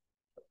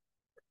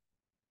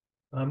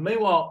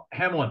 Meanwhile,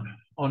 Hamlin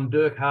on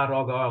Dirk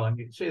Hartog Island,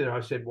 you can see there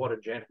I said, what a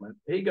gentleman.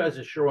 He goes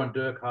ashore on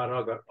Dirk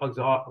Hartog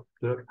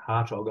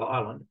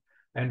Island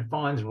and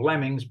finds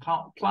Vlaming's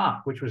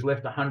plaque, which was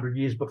left 100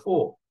 years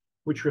before,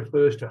 which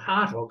refers to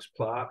Hartog's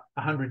plaque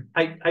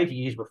 80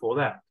 years before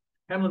that.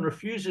 Hamlin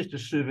refuses to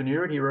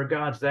souvenir it. He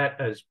regards that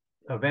as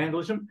a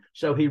vandalism,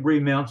 so he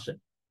remounts it.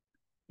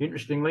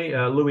 Interestingly,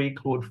 Louis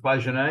Claude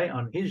Flagenet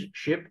on his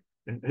ship,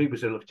 and he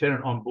was a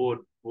lieutenant on board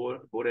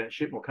Bourdin's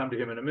ship, we'll come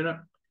to him in a minute,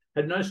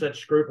 had no such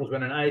scruples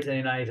when in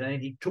 1818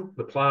 he took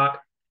the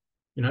plaque,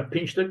 you know,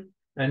 pinched it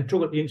and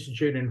took it to the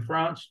Institute in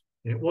France.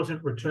 And it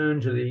wasn't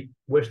returned to the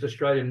West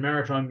Australian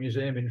Maritime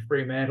Museum in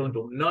Fremantle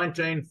until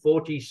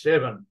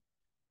 1947.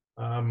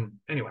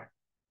 Anyway,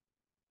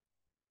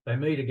 they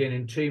meet again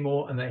in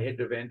Timor and they head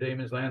to Van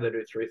Diemen's Land. They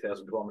do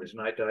 3,000 kilometres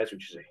in 8 days,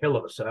 which is a hell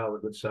of a sail, a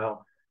good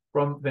sail.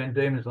 From Van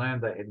Diemen's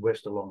Land, they head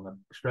west along the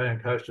Australian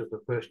coast as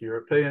the first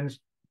Europeans.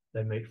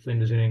 They meet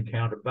Flinders in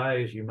Encounter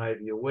Bay, as you may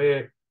be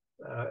aware.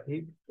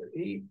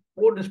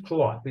 Borden's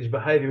polite, his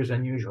behaviour is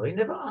unusual. He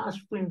never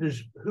asked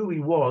Flinders who he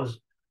was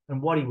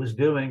and what he was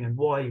doing and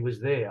why he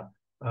was there.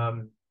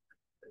 And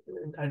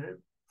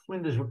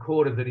Flinders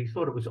recorded that he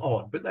thought it was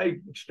odd, but they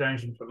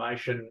exchanged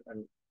information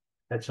and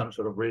had some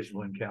sort of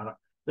reasonable encounter.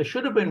 They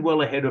should have been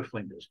well ahead of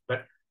Flinders,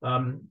 but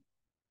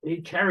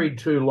he tarried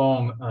too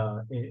long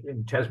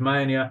in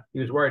Tasmania. He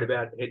was worried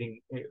about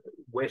heading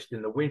west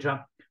in the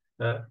winter.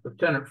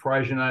 Lieutenant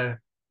Flagenet,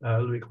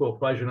 Louis Claude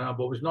Flagenet,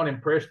 was not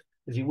impressed,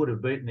 as he would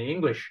have beaten the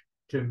English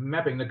to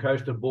mapping the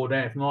coast of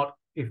Bourdin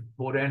if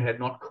Bourdin had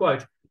not,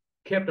 quote,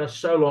 kept us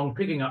so long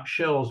picking up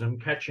shells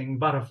and catching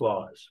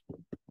butterflies.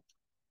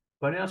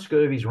 By now,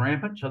 scurvy's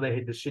rampant, so they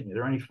head to Sydney.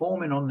 There are only 4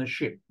 men on the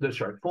ship,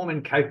 4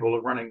 men capable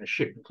of running the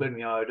ship, including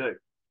the IOD.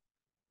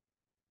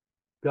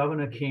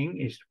 Governor King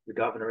is the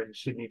governor in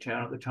Sydney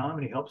town at the time,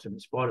 and he helps him in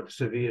spite of the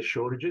severe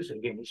shortages.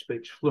 Again, he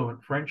speaks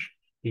fluent French.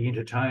 He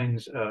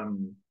entertains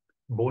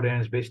Bourdin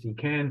as best he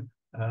can.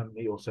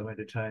 He also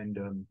entertained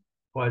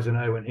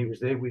Flagenet when he was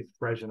there with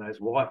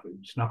Flagenet's wife, who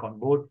snuck on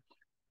board.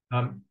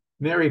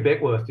 Mary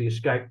Beckworth, the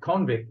escaped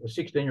convict, a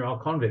 16-year-old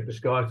convict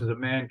disguised as a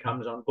man,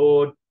 comes on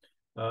board.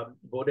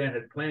 Bourdin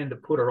had planned to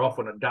put her off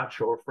on a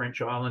Dutch or a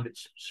French island.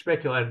 It's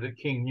speculated that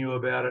King knew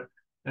about it,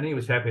 and he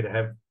was happy to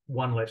have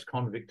one less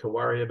convict to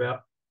worry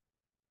about.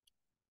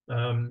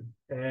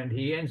 And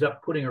he ends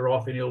up putting her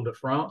off in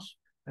Ile-de-France.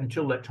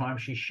 Until that time,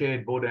 she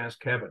shared Bourdin's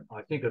cabin,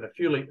 I think in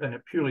a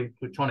purely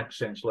platonic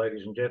sense,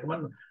 ladies and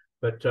gentlemen.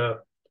 But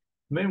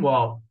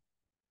meanwhile,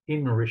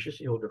 in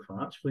Mauritius,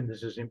 Ile-de-France,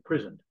 Flinders is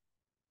imprisoned.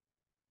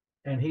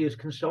 And he is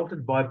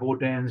consulted by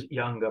Bourdin's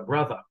younger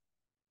brother,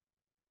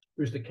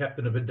 who's the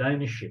captain of a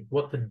Danish ship.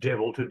 What the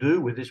devil to do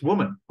with this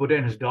woman?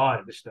 Bourdin has died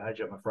at this stage,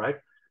 I'm afraid.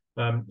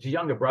 His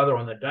younger brother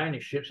on the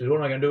Danish ship says, what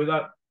am I going to do with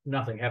that?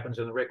 Nothing happens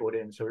and the record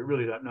ends, so we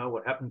really don't know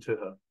what happened to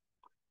her.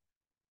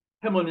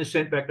 Hamlin is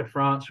sent back to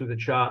France with the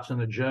charts and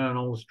the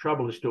journals.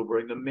 Trouble is still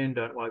brewing. The men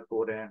don't like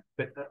Bourdin.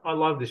 But I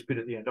love this bit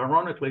at the end.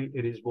 Ironically,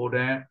 it is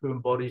Bourdin who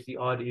embodies the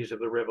ideas of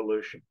the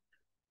revolution.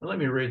 And let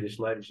me read this,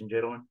 ladies and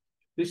gentlemen.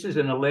 This is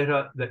in a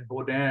letter that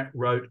Bourdin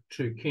wrote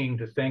to King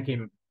to thank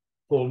him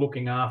for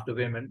looking after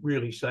them and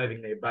really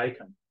saving their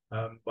bacon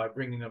by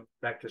bringing them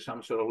back to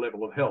some sort of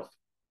level of health.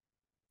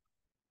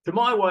 To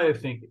my way of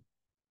thinking,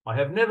 I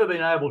have never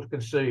been able to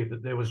conceive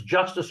that there was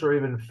justice or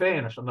even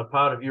fairness on the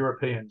part of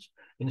Europeans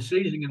in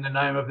seizing in the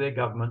name of their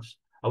governments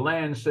a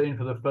land seen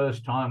for the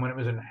first time when it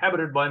was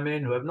inhabited by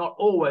men who have not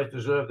always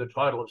deserved the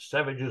title of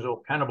savages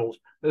or cannibals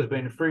that has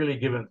been freely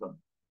given them.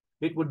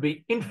 It would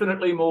be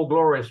infinitely more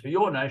glorious for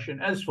your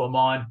nation, as for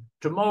mine,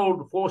 to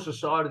mould for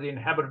society the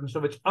inhabitants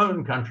of its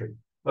own country,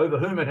 over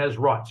whom it has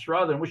rights,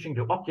 rather than wishing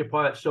to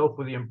occupy itself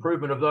with the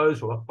improvement of those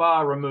who are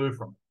far removed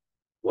from it.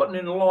 What an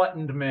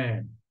enlightened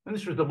man. And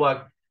this was the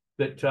bloke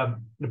that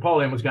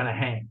Napoleon was going to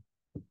hang.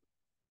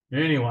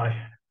 Anyway,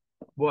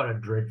 what a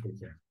dreadful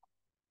thing.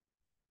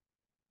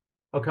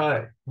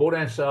 Okay,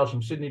 Bourdin sails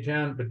from Sydney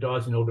town, but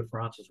dies in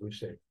Ile-de-France, as we've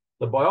said.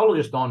 The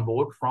biologist on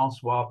board,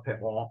 Francois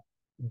Perron,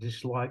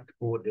 disliked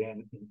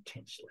Bourdin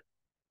intensely.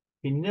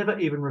 He never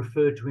even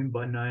referred to him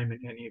by name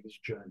in any of his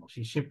journals.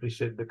 He simply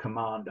said the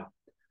commander.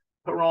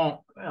 Perron,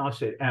 I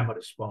said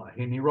amateur spy,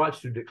 and he writes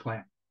to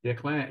Dutchman.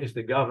 Dutchman is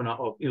the governor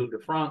of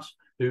Ile-de-France,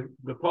 who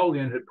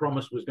Napoleon had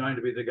promised was going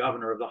to be the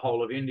governor of the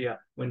whole of India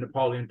when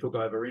Napoleon took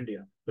over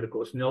India. But of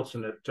course,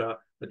 Nelson at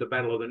the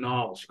Battle of the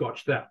Nile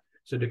scotched that.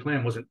 So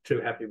Dutchman wasn't too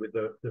happy with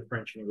the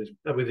French and he was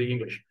with the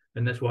English,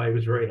 and that's why he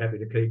was very happy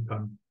to keep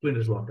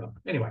Flinders locked up.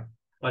 Anyway,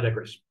 I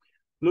digress.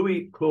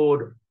 Louis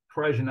Claude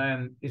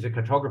Flagenet is a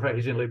cartographer.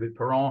 He's in league with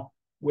Perron.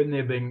 When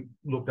they're being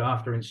looked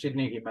after in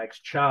Sydney, he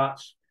makes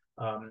charts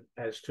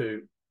as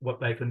to what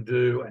they can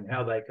do and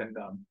how they can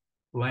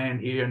land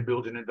here and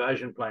build an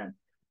invasion plan.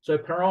 So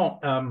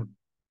Perron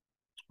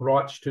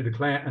writes to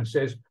Declan and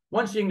says,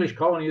 once the English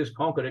colony is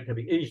conquered, it can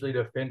be easily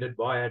defended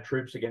by our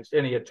troops against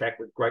any attack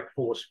with great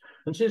force.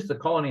 And since the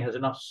colony has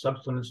enough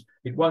substance,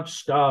 it won't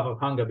starve of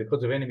hunger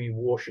because of enemy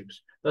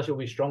warships. Thus, it will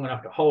be strong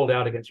enough to hold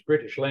out against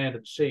British land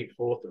and sea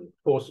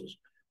forces.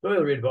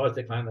 Further, he advised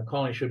Declan the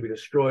colony should be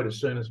destroyed as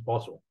soon as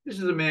possible. This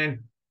is a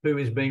man who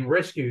is being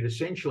rescued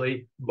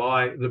essentially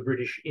by the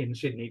British in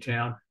Sydney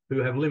town, who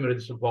have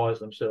limited supplies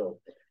themselves.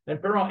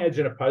 And Perron adds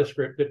in a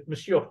postscript that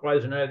Monsieur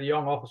Freycinet, the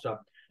young officer,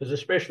 has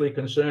especially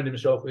concerned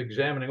himself with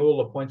examining all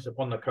the points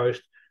upon the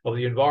coast of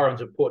the environs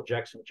of Port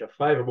Jackson which are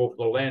favourable for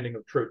the landing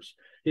of troops.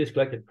 He has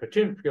collected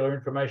particular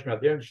information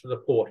about the entrance to the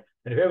port,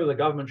 and if ever the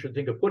government should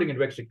think of putting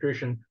into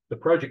execution the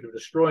project of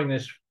destroying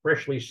this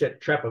freshly set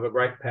trap of a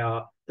great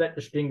power, that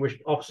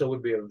distinguished officer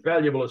would be of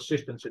valuable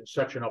assistance in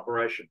such an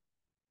operation.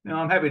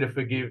 Now, I'm happy to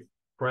forgive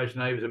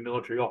Freycinet as a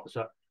military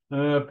officer.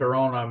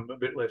 Perron, I'm a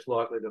bit less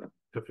likely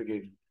to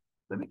forgive.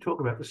 Let me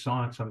talk about the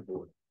science on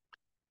board.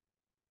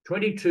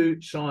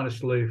 22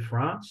 scientists leave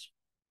France,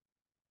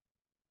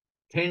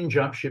 10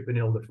 jump ship in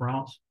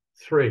Ile-de-France,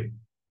 three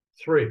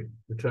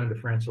return to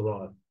France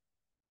alive.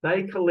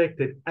 They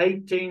collected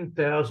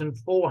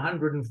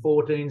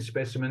 18,414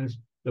 specimens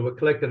that were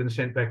collected and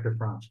sent back to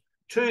France.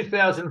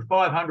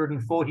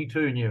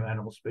 2,542 new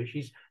animal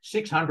species,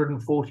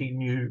 640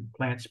 new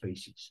plant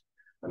species.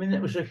 I mean,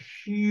 that was a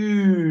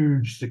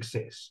huge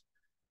success.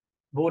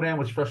 Bourdin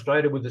was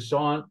frustrated with the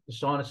science. The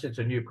scientists, it's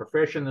a new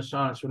profession. The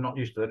scientists were not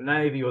used to the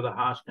Navy or the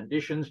harsh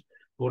conditions.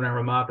 Bourdin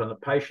remarked on the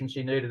patience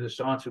he needed. The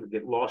scientists would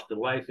get lost,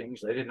 delay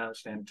things. They didn't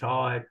understand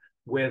tide,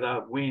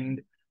 weather,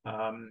 wind.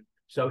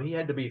 So he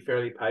had to be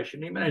fairly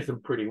patient. He managed them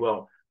pretty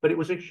well. But it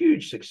was a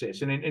huge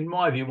success. And in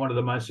my view, one of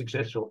the most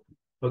successful,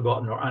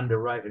 forgotten or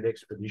underrated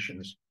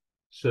expeditions,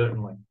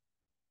 certainly.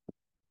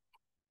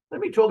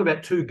 Let me talk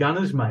about two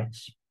gunners'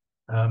 mates,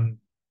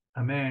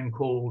 a man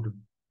called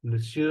Le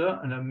Sieur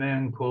and a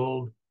man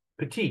called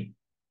Petit.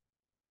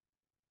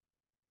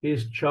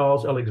 Here's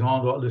Charles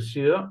Alexandre Le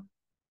Sieur.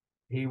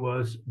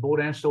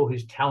 Bourdin saw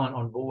his talent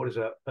on board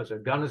as a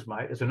gunner's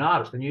mate, as an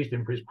artist, and used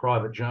him for his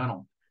private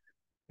journal.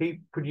 He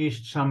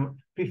produced some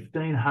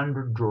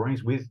 1,500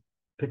 drawings with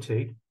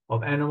Petit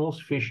of animals,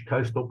 fish,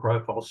 coastal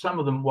profiles, some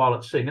of them while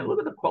at sea. Now look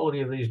at the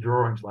quality of these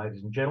drawings,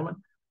 ladies and gentlemen.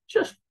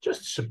 Just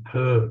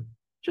superb,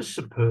 just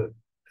superb.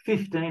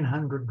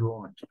 1,500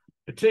 drawings.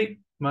 Petit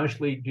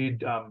mostly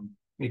did,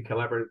 he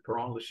collaborated with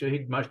Perron,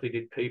 he mostly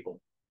did people.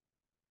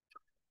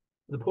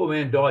 The poor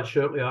man died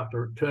shortly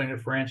after returning to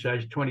France,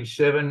 aged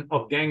 27,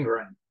 of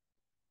gangrene.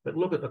 But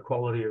look at the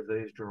quality of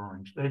these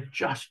drawings. They're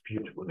just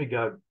beautiful. Let me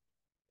go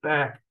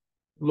back.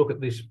 Look at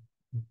this,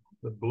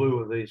 the blue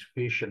of these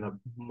fish and the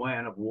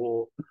man of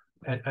war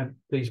and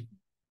these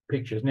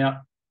pictures.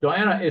 Now,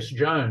 Diana S.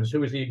 Jones,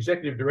 who is the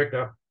Executive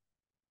Director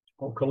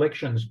of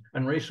Collections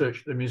and Research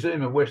at the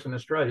Museum of Western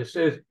Australia,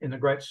 says in the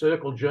Great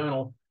Circle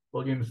Journal,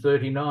 volume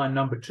 39,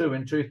 number 2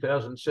 in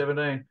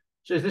 2017,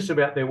 says this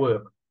about their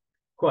work,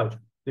 quote,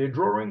 their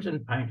drawings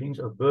and paintings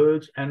of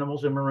birds,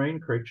 animals and marine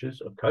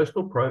creatures, of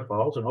coastal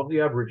profiles and of the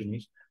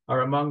Aborigines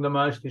are among the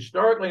most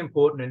historically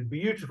important and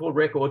beautiful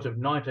records of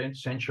 19th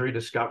century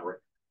discovery.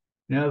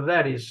 Now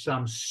that is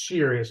some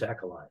serious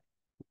accolade.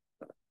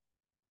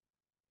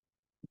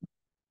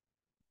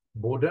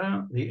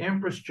 Bourdin, the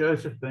Empress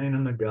Josephine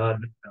and the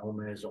Garden of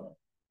Malmaison.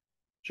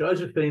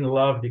 Josephine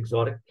loved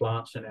exotic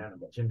plants and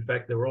animals. In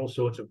fact, there were all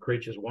sorts of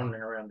creatures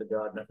wandering around the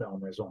Garden of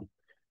Malmaison.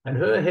 And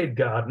her head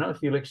gardener,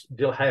 Felix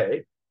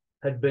Dilhay,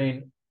 had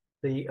been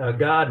the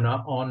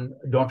gardener on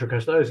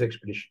d'Entrecasteaux's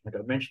expedition. Like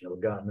I mentioned, there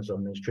were gardeners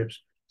on these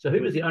trips. So he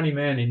was the only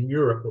man in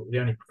Europe, the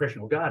only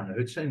professional gardener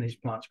who'd seen these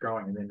plants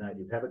growing in their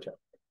native habitat.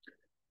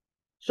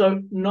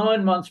 So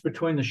 9 months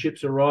between the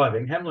ships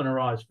arriving, Hamelin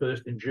arrives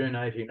first in June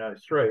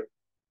 1803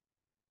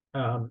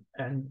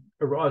 and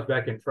arrives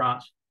back in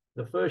France.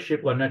 The first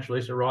ship, La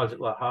Naturaliste, arrives at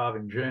Le Havre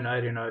in June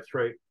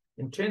 1803.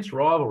 Intense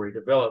rivalry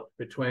developed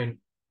between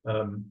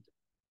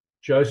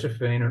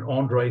Josephine and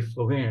André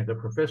Flauvin, the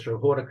professor of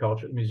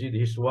horticulture at the Musée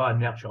d'Histoire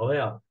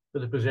Naturelle, for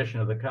the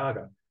possession of the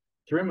cargo.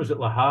 Thurim was at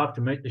Le Havre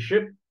to meet the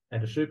ship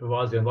and to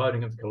supervise the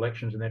unloading of the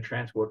collections and their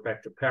transport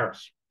back to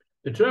Paris.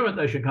 Determined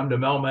they should come to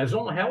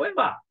Malmaison,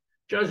 however,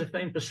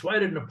 Josephine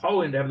persuaded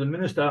Napoleon to have the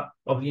Minister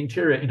of the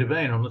Interior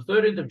intervene. On the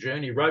 13th of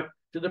June, he wrote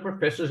to the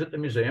professors at the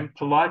museum,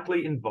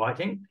 politely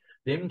inviting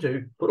them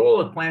to put all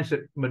the plants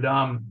that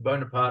Madame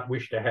Bonaparte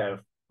wished to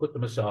have, put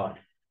them aside.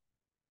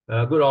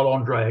 Good old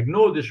André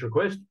ignored this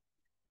request.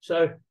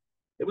 So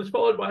it was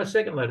followed by a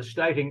second letter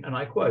stating, and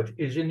I quote, "It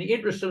is in the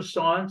interest of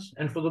science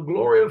and for the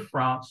glory of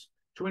France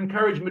to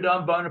encourage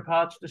Madame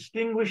Bonaparte's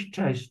distinguished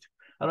taste,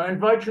 and I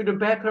invite you to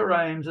back her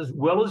aims as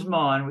well as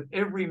mine with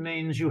every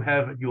means you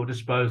have at your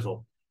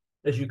disposal."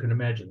 As you can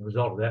imagine, the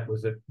result of that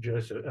was that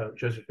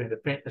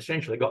Josephine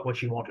essentially got what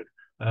she wanted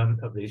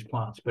of these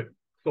plants, but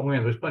there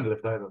was plenty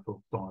left over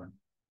for Thorne.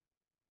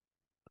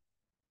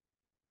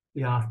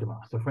 The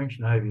aftermath. The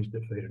French Navy is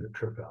defeated at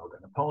Trafalgar.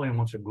 Napoleon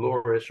wants a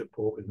glorious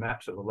report with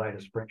maps of the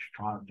latest French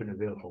triumph to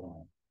Nouvelle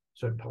Hollande.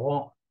 So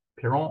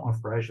Perron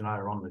and Freycinet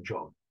are on the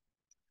job.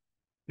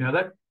 You know,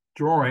 that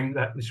drawing,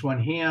 this one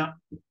here,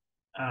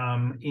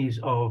 is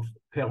of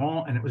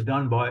Perron, and it was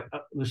done by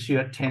Le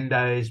Sieur 10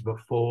 days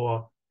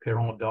before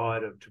Perron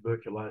died of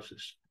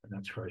tuberculosis, and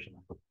that's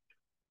Freycinet.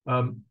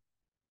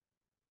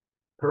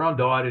 Perron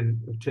died of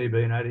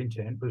TB in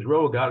 1810. Was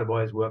well regarded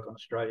by his work on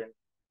Australian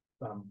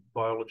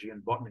biology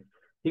and botany.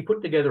 He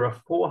put together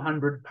a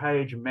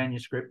 400-page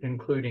manuscript,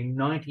 including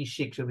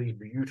 96 of these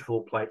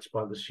beautiful plates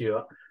by Le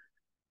Sieur,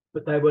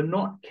 but they were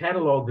not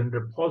catalogued and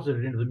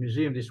deposited into the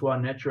Muséum d'Histoire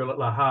Naturelle at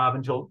Le Havre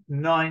until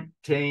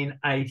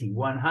 1980,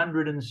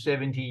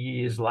 170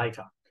 years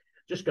later.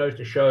 Just goes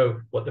to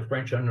show what the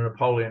French under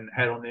Napoleon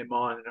had on their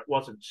mind, and it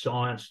wasn't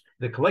science.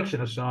 The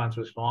collection of science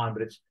was fine,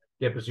 but its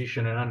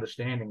deposition and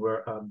understanding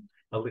were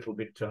a little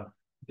bit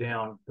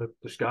down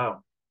the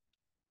scale.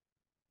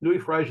 Louis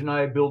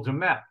Freycinet builds a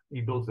map. He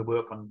builds the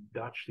work on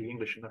Dutch, the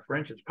English, and the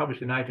French. It's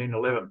published in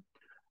 1811.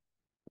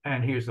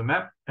 And here's the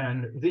map.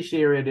 And this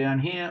area down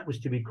here was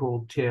to be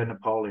called Terre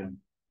Napoleon.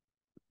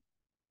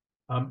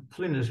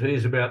 Flinders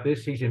hears about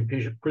this. He's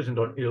imprisoned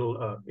on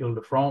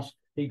Ile-de-France.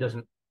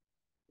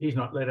 He's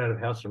not let out of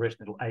house arrest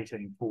until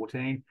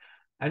 1814.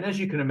 And as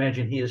you can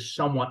imagine, he is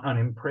somewhat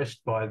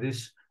unimpressed by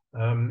this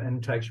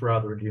and takes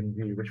rather a dim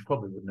view, which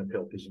probably wouldn't have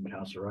helped his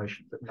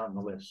incarceration, but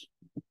nonetheless.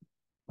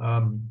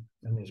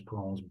 And there's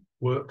Perron's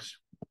works.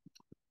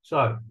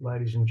 So,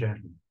 ladies and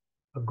gentlemen,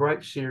 a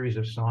great series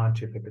of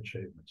scientific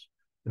achievements.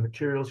 The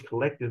materials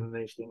collected in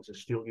these things are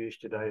still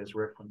used today as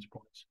reference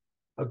points.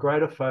 A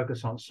greater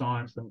focus on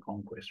science than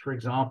conquest. For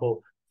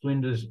example,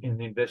 Flinders in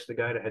The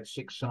Investigator had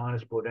 6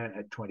 scientists, Bourdin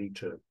had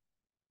 22.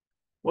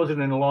 Was it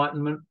an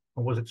enlightenment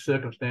or was it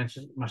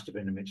circumstances? It must have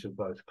been a mix of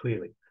both,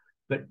 clearly.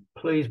 But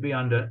please be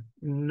under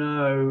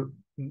no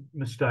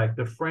mistake.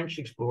 The French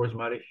explorers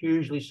made a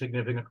hugely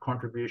significant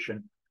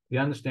contribution, the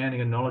understanding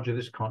and knowledge of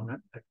this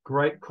continent, at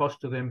great cost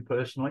to them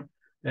personally,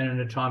 and in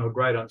a time of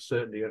great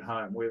uncertainty at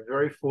home. We're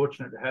very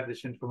fortunate to have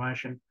this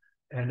information,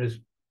 and as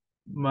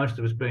most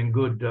of us being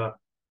good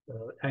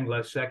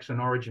Anglo-Saxon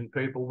origin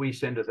people, we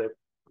send as a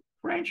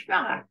French,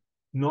 no,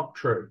 not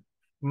true.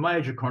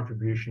 Major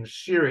contribution,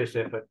 serious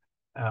effort,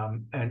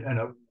 and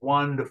a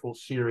wonderful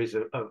series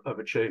of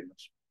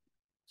achievements.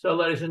 So,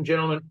 ladies and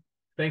gentlemen,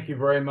 thank you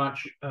very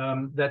much.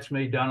 That's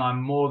me done.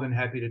 I'm more than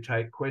happy to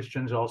take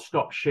questions. I'll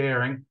stop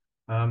sharing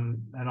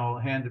and I'll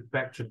hand it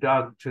back to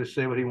Doug to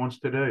see what he wants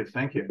to do.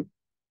 Thank you.